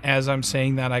 and as I'm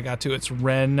saying that, I got to it's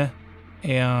Ren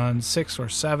and 6 or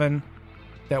 7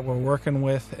 that we're working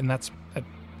with, and that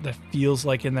feels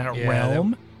like in that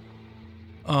realm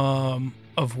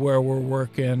of where we're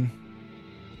working.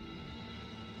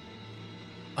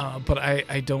 But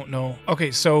I don't know.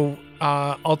 Okay, so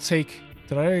I'll take.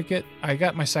 I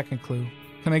got my second clue.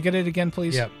 Can I get it again,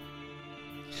 please? Yep.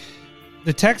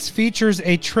 The text features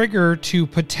a trigger to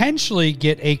potentially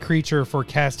get a creature for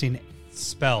casting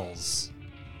spells.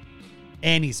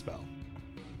 Any spell.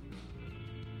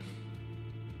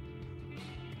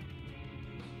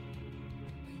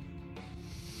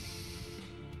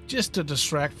 Just to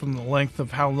distract from the length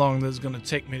of how long this is going to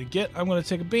take me to get, I'm going to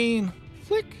take a bean.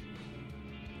 Flick.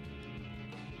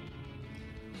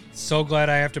 So glad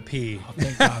I have to pee. Oh,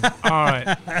 thank God. All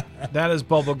right. That is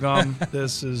bubblegum.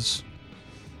 This is...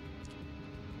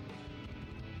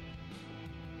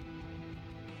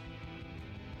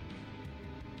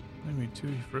 maybe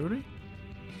Tutti Frutti?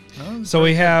 No, so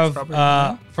we have,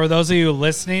 for those of you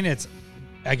listening,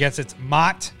 I guess it's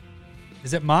Mott.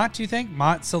 Is it Mott, do you think?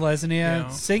 Mott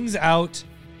Selesnya sings out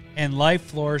and life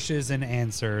flourishes in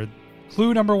answer.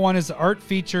 Clue number 1 is the art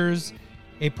features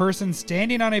a person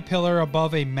standing on a pillar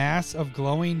above a mass of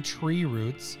glowing tree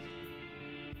roots.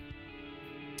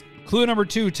 Clue number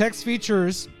 2, text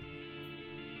features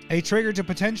a trigger to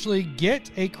potentially get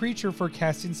a creature for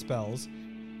casting spells.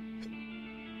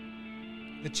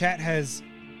 The chat has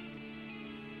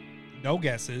no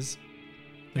guesses,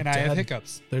 and I have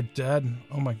hiccups. They're dead.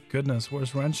 Oh my goodness,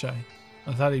 where's Renshai?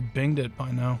 I thought he binged it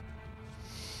by now.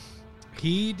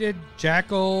 He did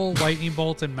Jackal, Lightning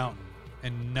Bolt, and Mountain,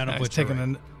 and none of which are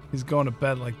right. He's going to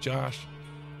bed like Josh.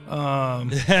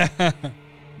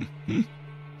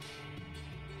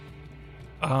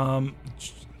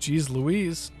 Geez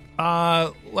Louise.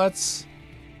 Let's...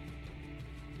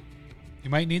 You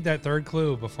might need that third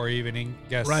clue before you even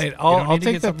guess. Right, I'll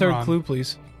take that third clue,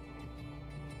 please.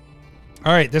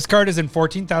 All right, this card is in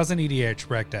 14,000 EDH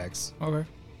rec decks. Okay.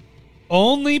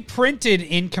 Only printed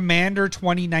in Commander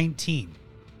 2019.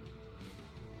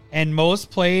 And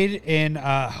most played in,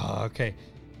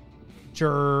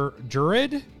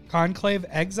 Druid Conclave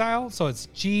Exile. So it's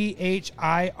Ghired.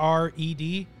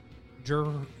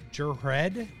 Ghired?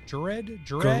 Gherid?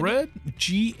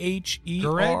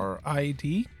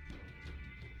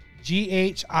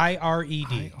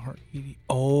 Ghired.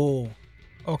 Oh.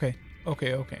 Okay.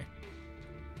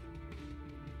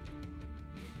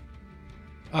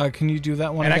 Can you do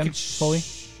that one and again, fully?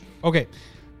 Okay.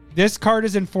 This card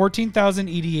is in 14,000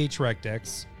 EDH rec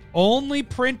decks. Only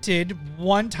printed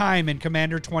one time in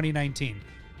Commander 2019.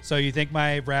 So you think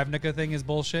my Ravnica thing is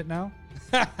bullshit now?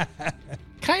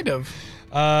 Kind of.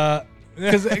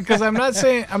 Because I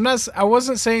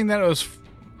wasn't saying that it was.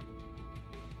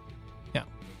 Yeah.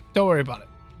 Don't worry about it.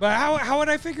 But how would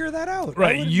I figure that out?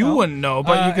 Right. You wouldn't know,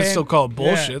 but you can still call it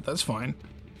bullshit. Yeah. That's fine.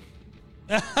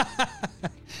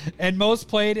 And most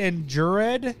played in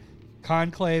Druid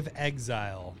Conclave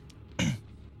Exile.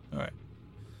 All right.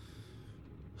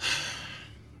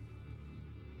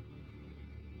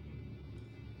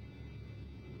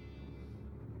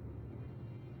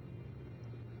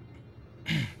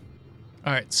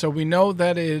 All right. So we know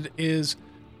that it is.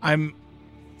 I'm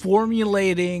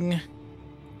formulating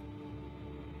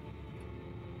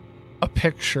a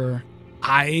picture.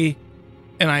 I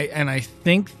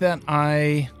think that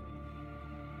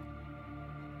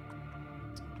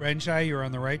Renshai, you're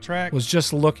on the right track. Was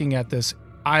just looking at this.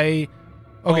 Trav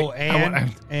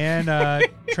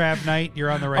Knight,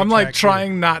 you're on the right track. I'm like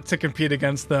trying not to compete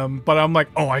against them, but I'm like,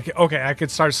 I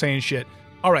could start saying shit.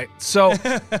 All right, so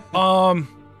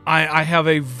I have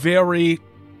a very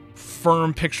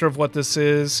firm picture of what this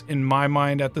is in my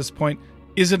mind at this point.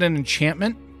 Is it an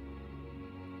enchantment?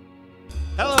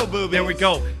 Hello, boobies. There we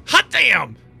go. Hot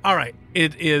damn! All right.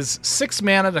 It is 6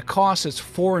 mana to cost. It's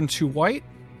 4 and 2 white.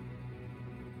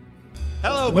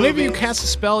 Hello, Whenever boobies. you cast a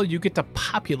spell, you get to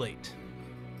populate.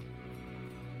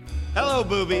 Hello,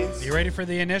 boobies. You ready for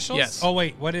the initials? Yes. Oh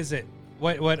wait, what is it?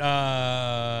 What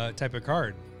type of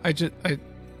card?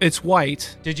 It's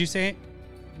white. Did you say it?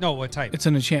 No, what type? It's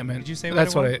an enchantment. Did you say what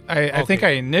That's it was? what I think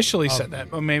Okay. I initially said Okay. that,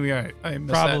 but maybe I missed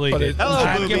Probably that. did. But Hello,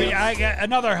 I'm boobies. giving, I got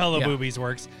another hello Yeah. boobies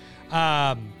works.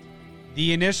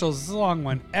 The initials, this is a long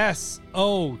one.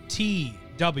 SOTW.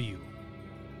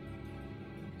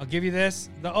 I'll give you this.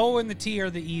 The O and the T are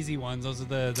the easy ones. Those are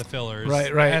the fillers.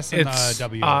 right. The S and It's the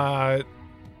W.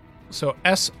 so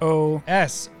SO.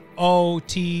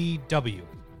 SOTW.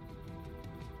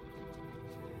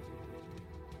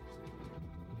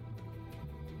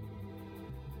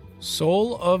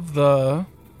 Soul of the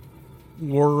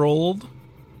World.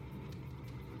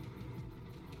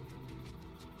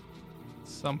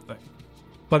 Something.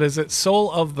 But is it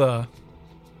Soul of the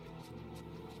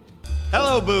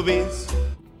Hello, boobies.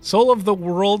 Soul of the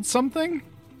World something?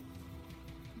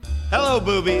 Hello,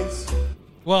 boobies.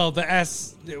 Well, the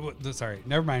S. Sorry,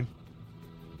 never mind.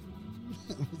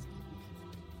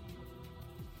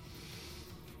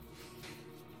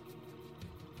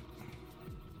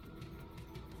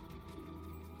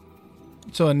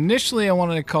 So initially I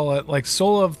wanted to call it like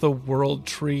Soul of the World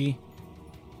Tree.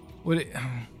 Would it,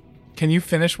 can you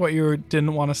finish what you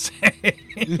didn't want to say?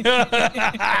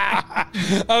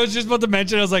 I was just about to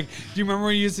mention, I was like, do you remember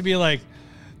when you used to be like,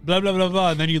 blah, blah, blah,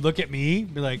 blah, and then you look at me,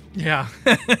 be like, Yeah.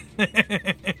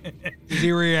 is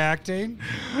he reacting?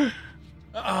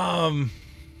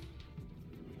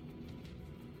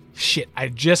 Shit.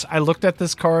 I looked at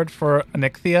this card for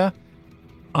Anixia.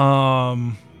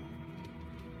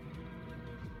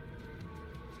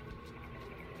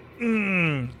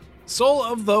 Soul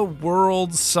of the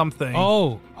World something.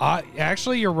 Oh,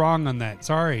 actually, you're wrong on that.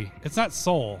 Sorry. It's not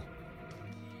soul.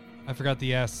 I forgot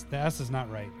the S. The S is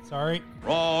not right. Sorry.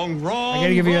 Wrong, wrong. I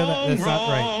gotta give you wrong, that. That's not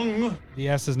right. wrong. The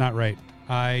S is not right.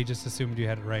 I just assumed you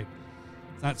had it right.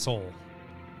 It's not soul.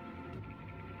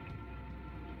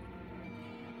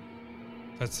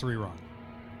 That's 3 wrong.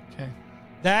 Okay.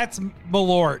 That's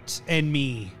Malort and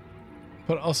me.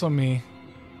 But also me.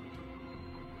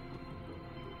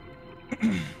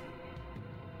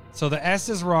 So the S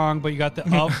is wrong, but you got the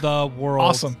of the world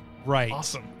Awesome. right.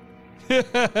 Awesome.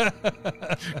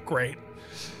 Great.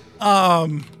 All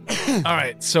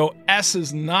right. So S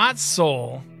is not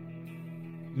soul,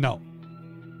 No.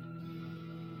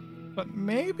 but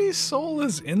maybe soul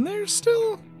is in there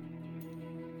still?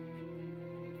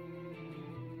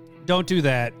 Don't do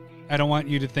that. I don't want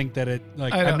you to think that it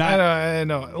like I know, I'm not I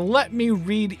know. Let me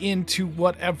read into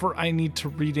whatever I need to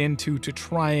read into to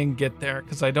try and get there,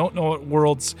 because I don't know what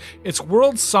worlds. It's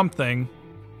world something,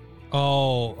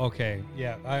 Oh, okay.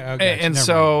 Yeah. I got you. and Never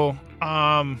so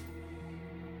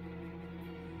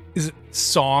is it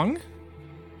song?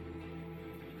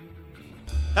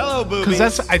 Hello, boobies.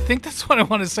 Because I think that's what I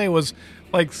want to say was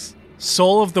like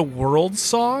soul of the world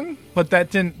song, but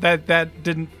that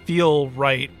didn't feel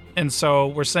right, and so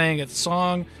we're saying it's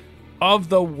song of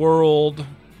the world.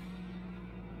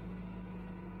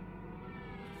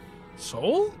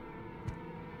 Soul?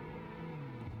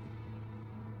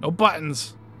 No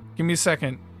buttons. Give me a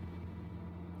second.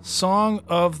 Song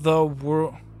of the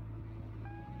world.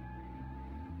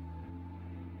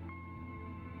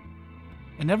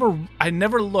 I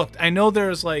never looked. I know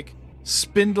there's like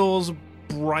spindles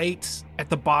bright at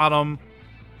the bottom,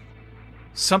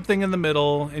 something in the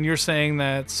middle, and you're saying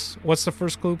that's what's the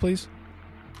first clue, please?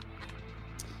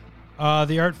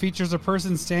 The art features a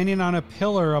person standing on a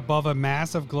pillar above a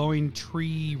mass of glowing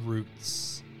tree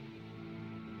roots.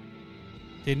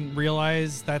 Didn't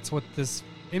realize that's what this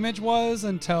image was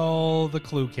until the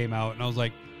clue came out, and I was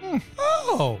like,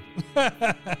 oh.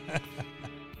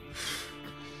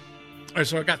 All right,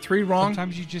 so I got 3 wrong.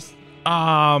 Sometimes you just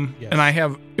And I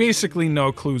have basically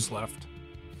no clues left.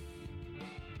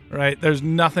 Right? There's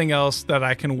nothing else that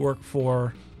I can work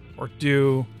for or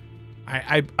do.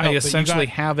 I but you essentially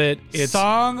got have it. It's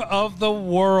Song of the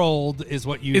World is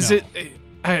what you is know.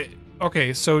 it?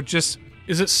 Okay, so just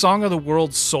is it Song of the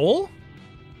World Soul?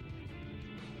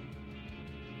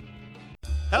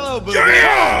 Hello, boobies.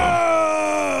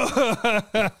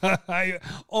 I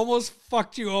almost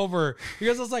fucked you over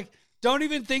because I was like, don't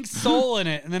even think soul in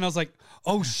it. And then I was like,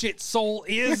 oh shit, soul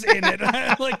is in it.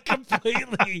 I like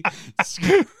completely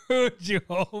screwed you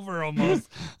over almost.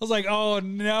 I was like, oh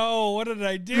no, what did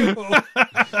I do?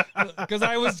 Because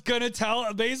I was going to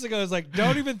tell, basically, I was like,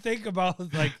 don't even think about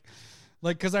like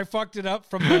Like, because I fucked it up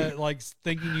from the like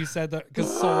thinking you said that because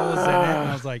soul is in it, and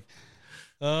I was like,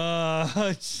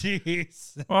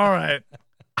 jeez. All right.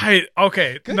 I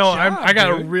Good job, I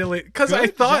gotta dude. really because I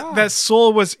Good thought job. that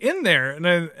soul was in there,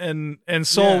 and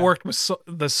soul Yeah. worked with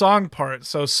the song part.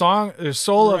 So there's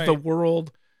soul of the Right.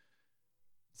 world.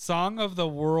 Song of the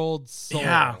World Soul.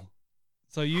 Yeah.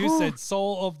 So you said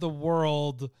Soul of the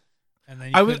World, and then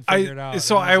you I was couldn't figure it out.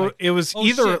 so and I was like, it was oh,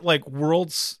 either shit. like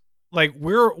worlds like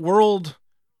we're world.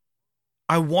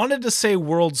 I wanted to say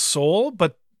world soul,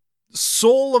 but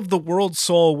soul of the world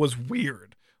soul was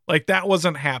weird. Like that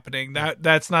wasn't happening.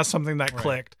 That's not something that Right.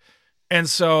 clicked. And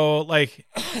so like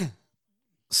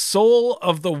soul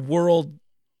of the world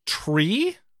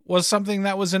tree was something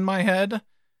that was in my head.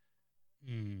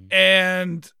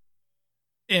 And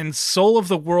in soul of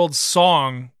the world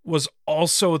song was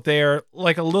also there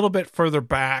like a little bit further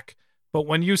back. But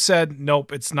when you said,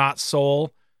 nope, it's not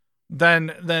soul,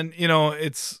 then,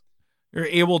 you're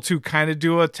able to kind of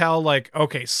do a tell like,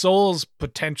 okay, soul's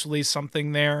potentially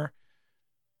something there.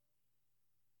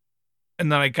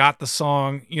 And then I got the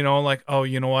song, like, oh,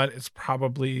 you know what? It's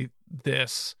probably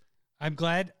this. I'm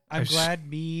glad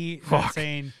me not Fuck.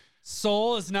 saying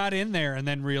Soul is not in there and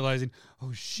then realizing,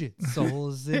 oh shit, Soul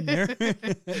is in there.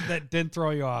 That didn't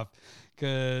throw you off.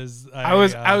 Because I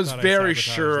was thought I very sabotaged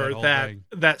sure whole that thing.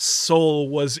 that soul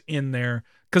was in there.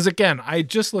 Because again, I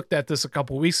just looked at this a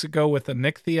couple weeks ago with the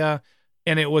Nixthia,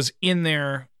 and it was in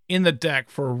there in the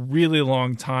deck for a really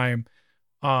long time.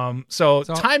 So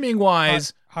timing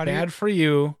wise, how do you- bad for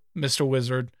you, Mr.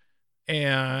 Wizard.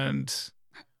 And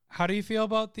How do you feel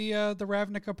about the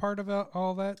Ravnica part of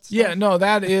all that stuff? yeah, no,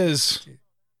 that is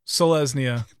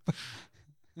Selesnya.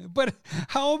 But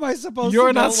how am I supposed You're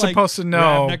to know? not supposed to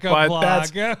know, Ravnica but blog?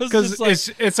 that's I was because just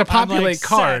like, it's a I'm populate like,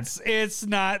 card. "Sets, it's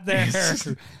not there.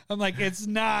 I'm like, it's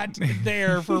not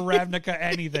there for Ravnica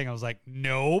anything. I was like,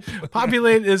 nope.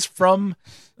 Populate is from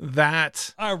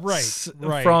that.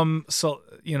 Right. From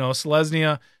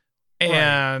Selesnya,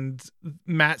 and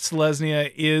Matt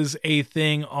Selesnya is a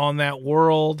thing on that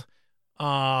world.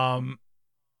 And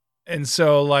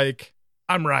so like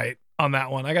I'm right on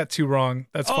that one. I got 2 wrong.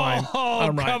 That's fine. Oh,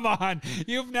 I'm right. come on.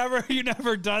 You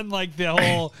never done like the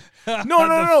whole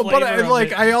No, but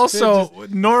I also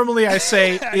normally I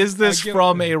say, is this I get-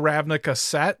 from a Ravnica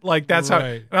set? Like that's how,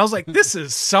 Right. and I was like, this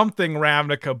is something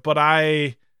Ravnica, but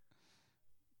I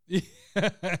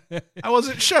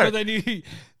wasn't sure. But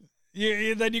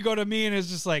then you go to me and it's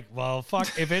just like, well, fuck.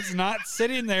 If it's not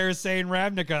sitting there saying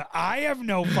Ravnica, I have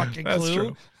no fucking That's clue.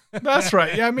 true. That's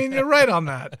right. Yeah, I mean, you're right on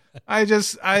that. I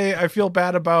feel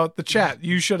bad about the chat.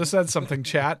 You should have said something,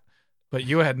 chat, but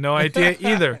you had no idea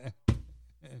either.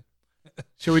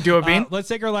 Should we do a bean? Let's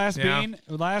take our last Yeah.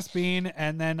 bean,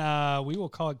 and then we will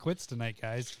call it quits tonight,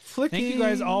 guys. Flicking. Thank you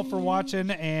guys all for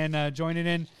watching and joining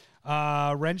in.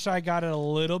 Renshai got it a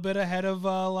little bit ahead of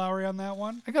Lowry on that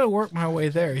one. I gotta work my way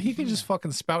there. He can just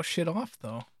fucking spout shit off, though.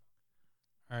 All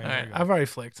right, All there right, we go. I've already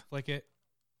flicked. Flick it.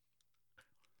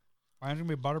 Mine's gonna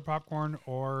be butter popcorn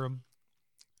or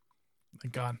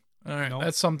Thank God. All right, Nope.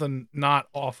 that's something not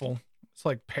awful. It's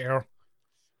like pear.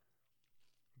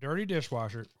 dirty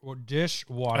dishwasher or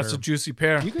dishwater. That's a juicy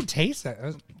pear. You can taste that.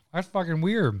 That's fucking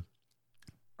weird.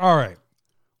 All right,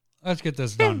 let's get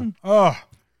this done. Oh,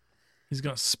 He's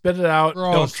gonna spit it out.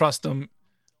 Gross. Don't trust him.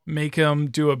 Make him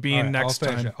do a bean all right, next I'll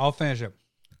finish time. it. I'll finish it.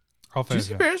 I'll finish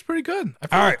Juicy it. pear is pretty good. I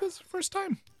feel All like right. this is the first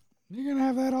time. You're gonna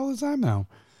have that all the time now.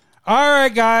 All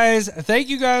right, guys. Thank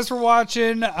you guys for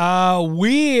watching.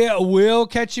 We will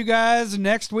catch you guys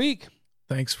next week.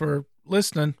 Thanks for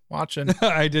listening, watching.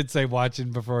 I did say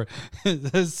watching before.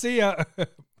 See ya.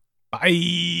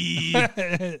 Bye.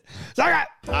 Saga.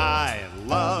 I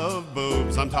love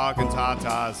boobs, I'm talking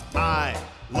tatas. I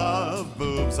love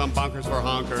boobs, I'm bonkers for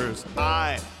honkers.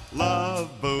 I love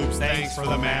boobs, thanks for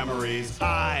the memories.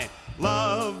 I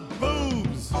love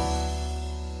boobs.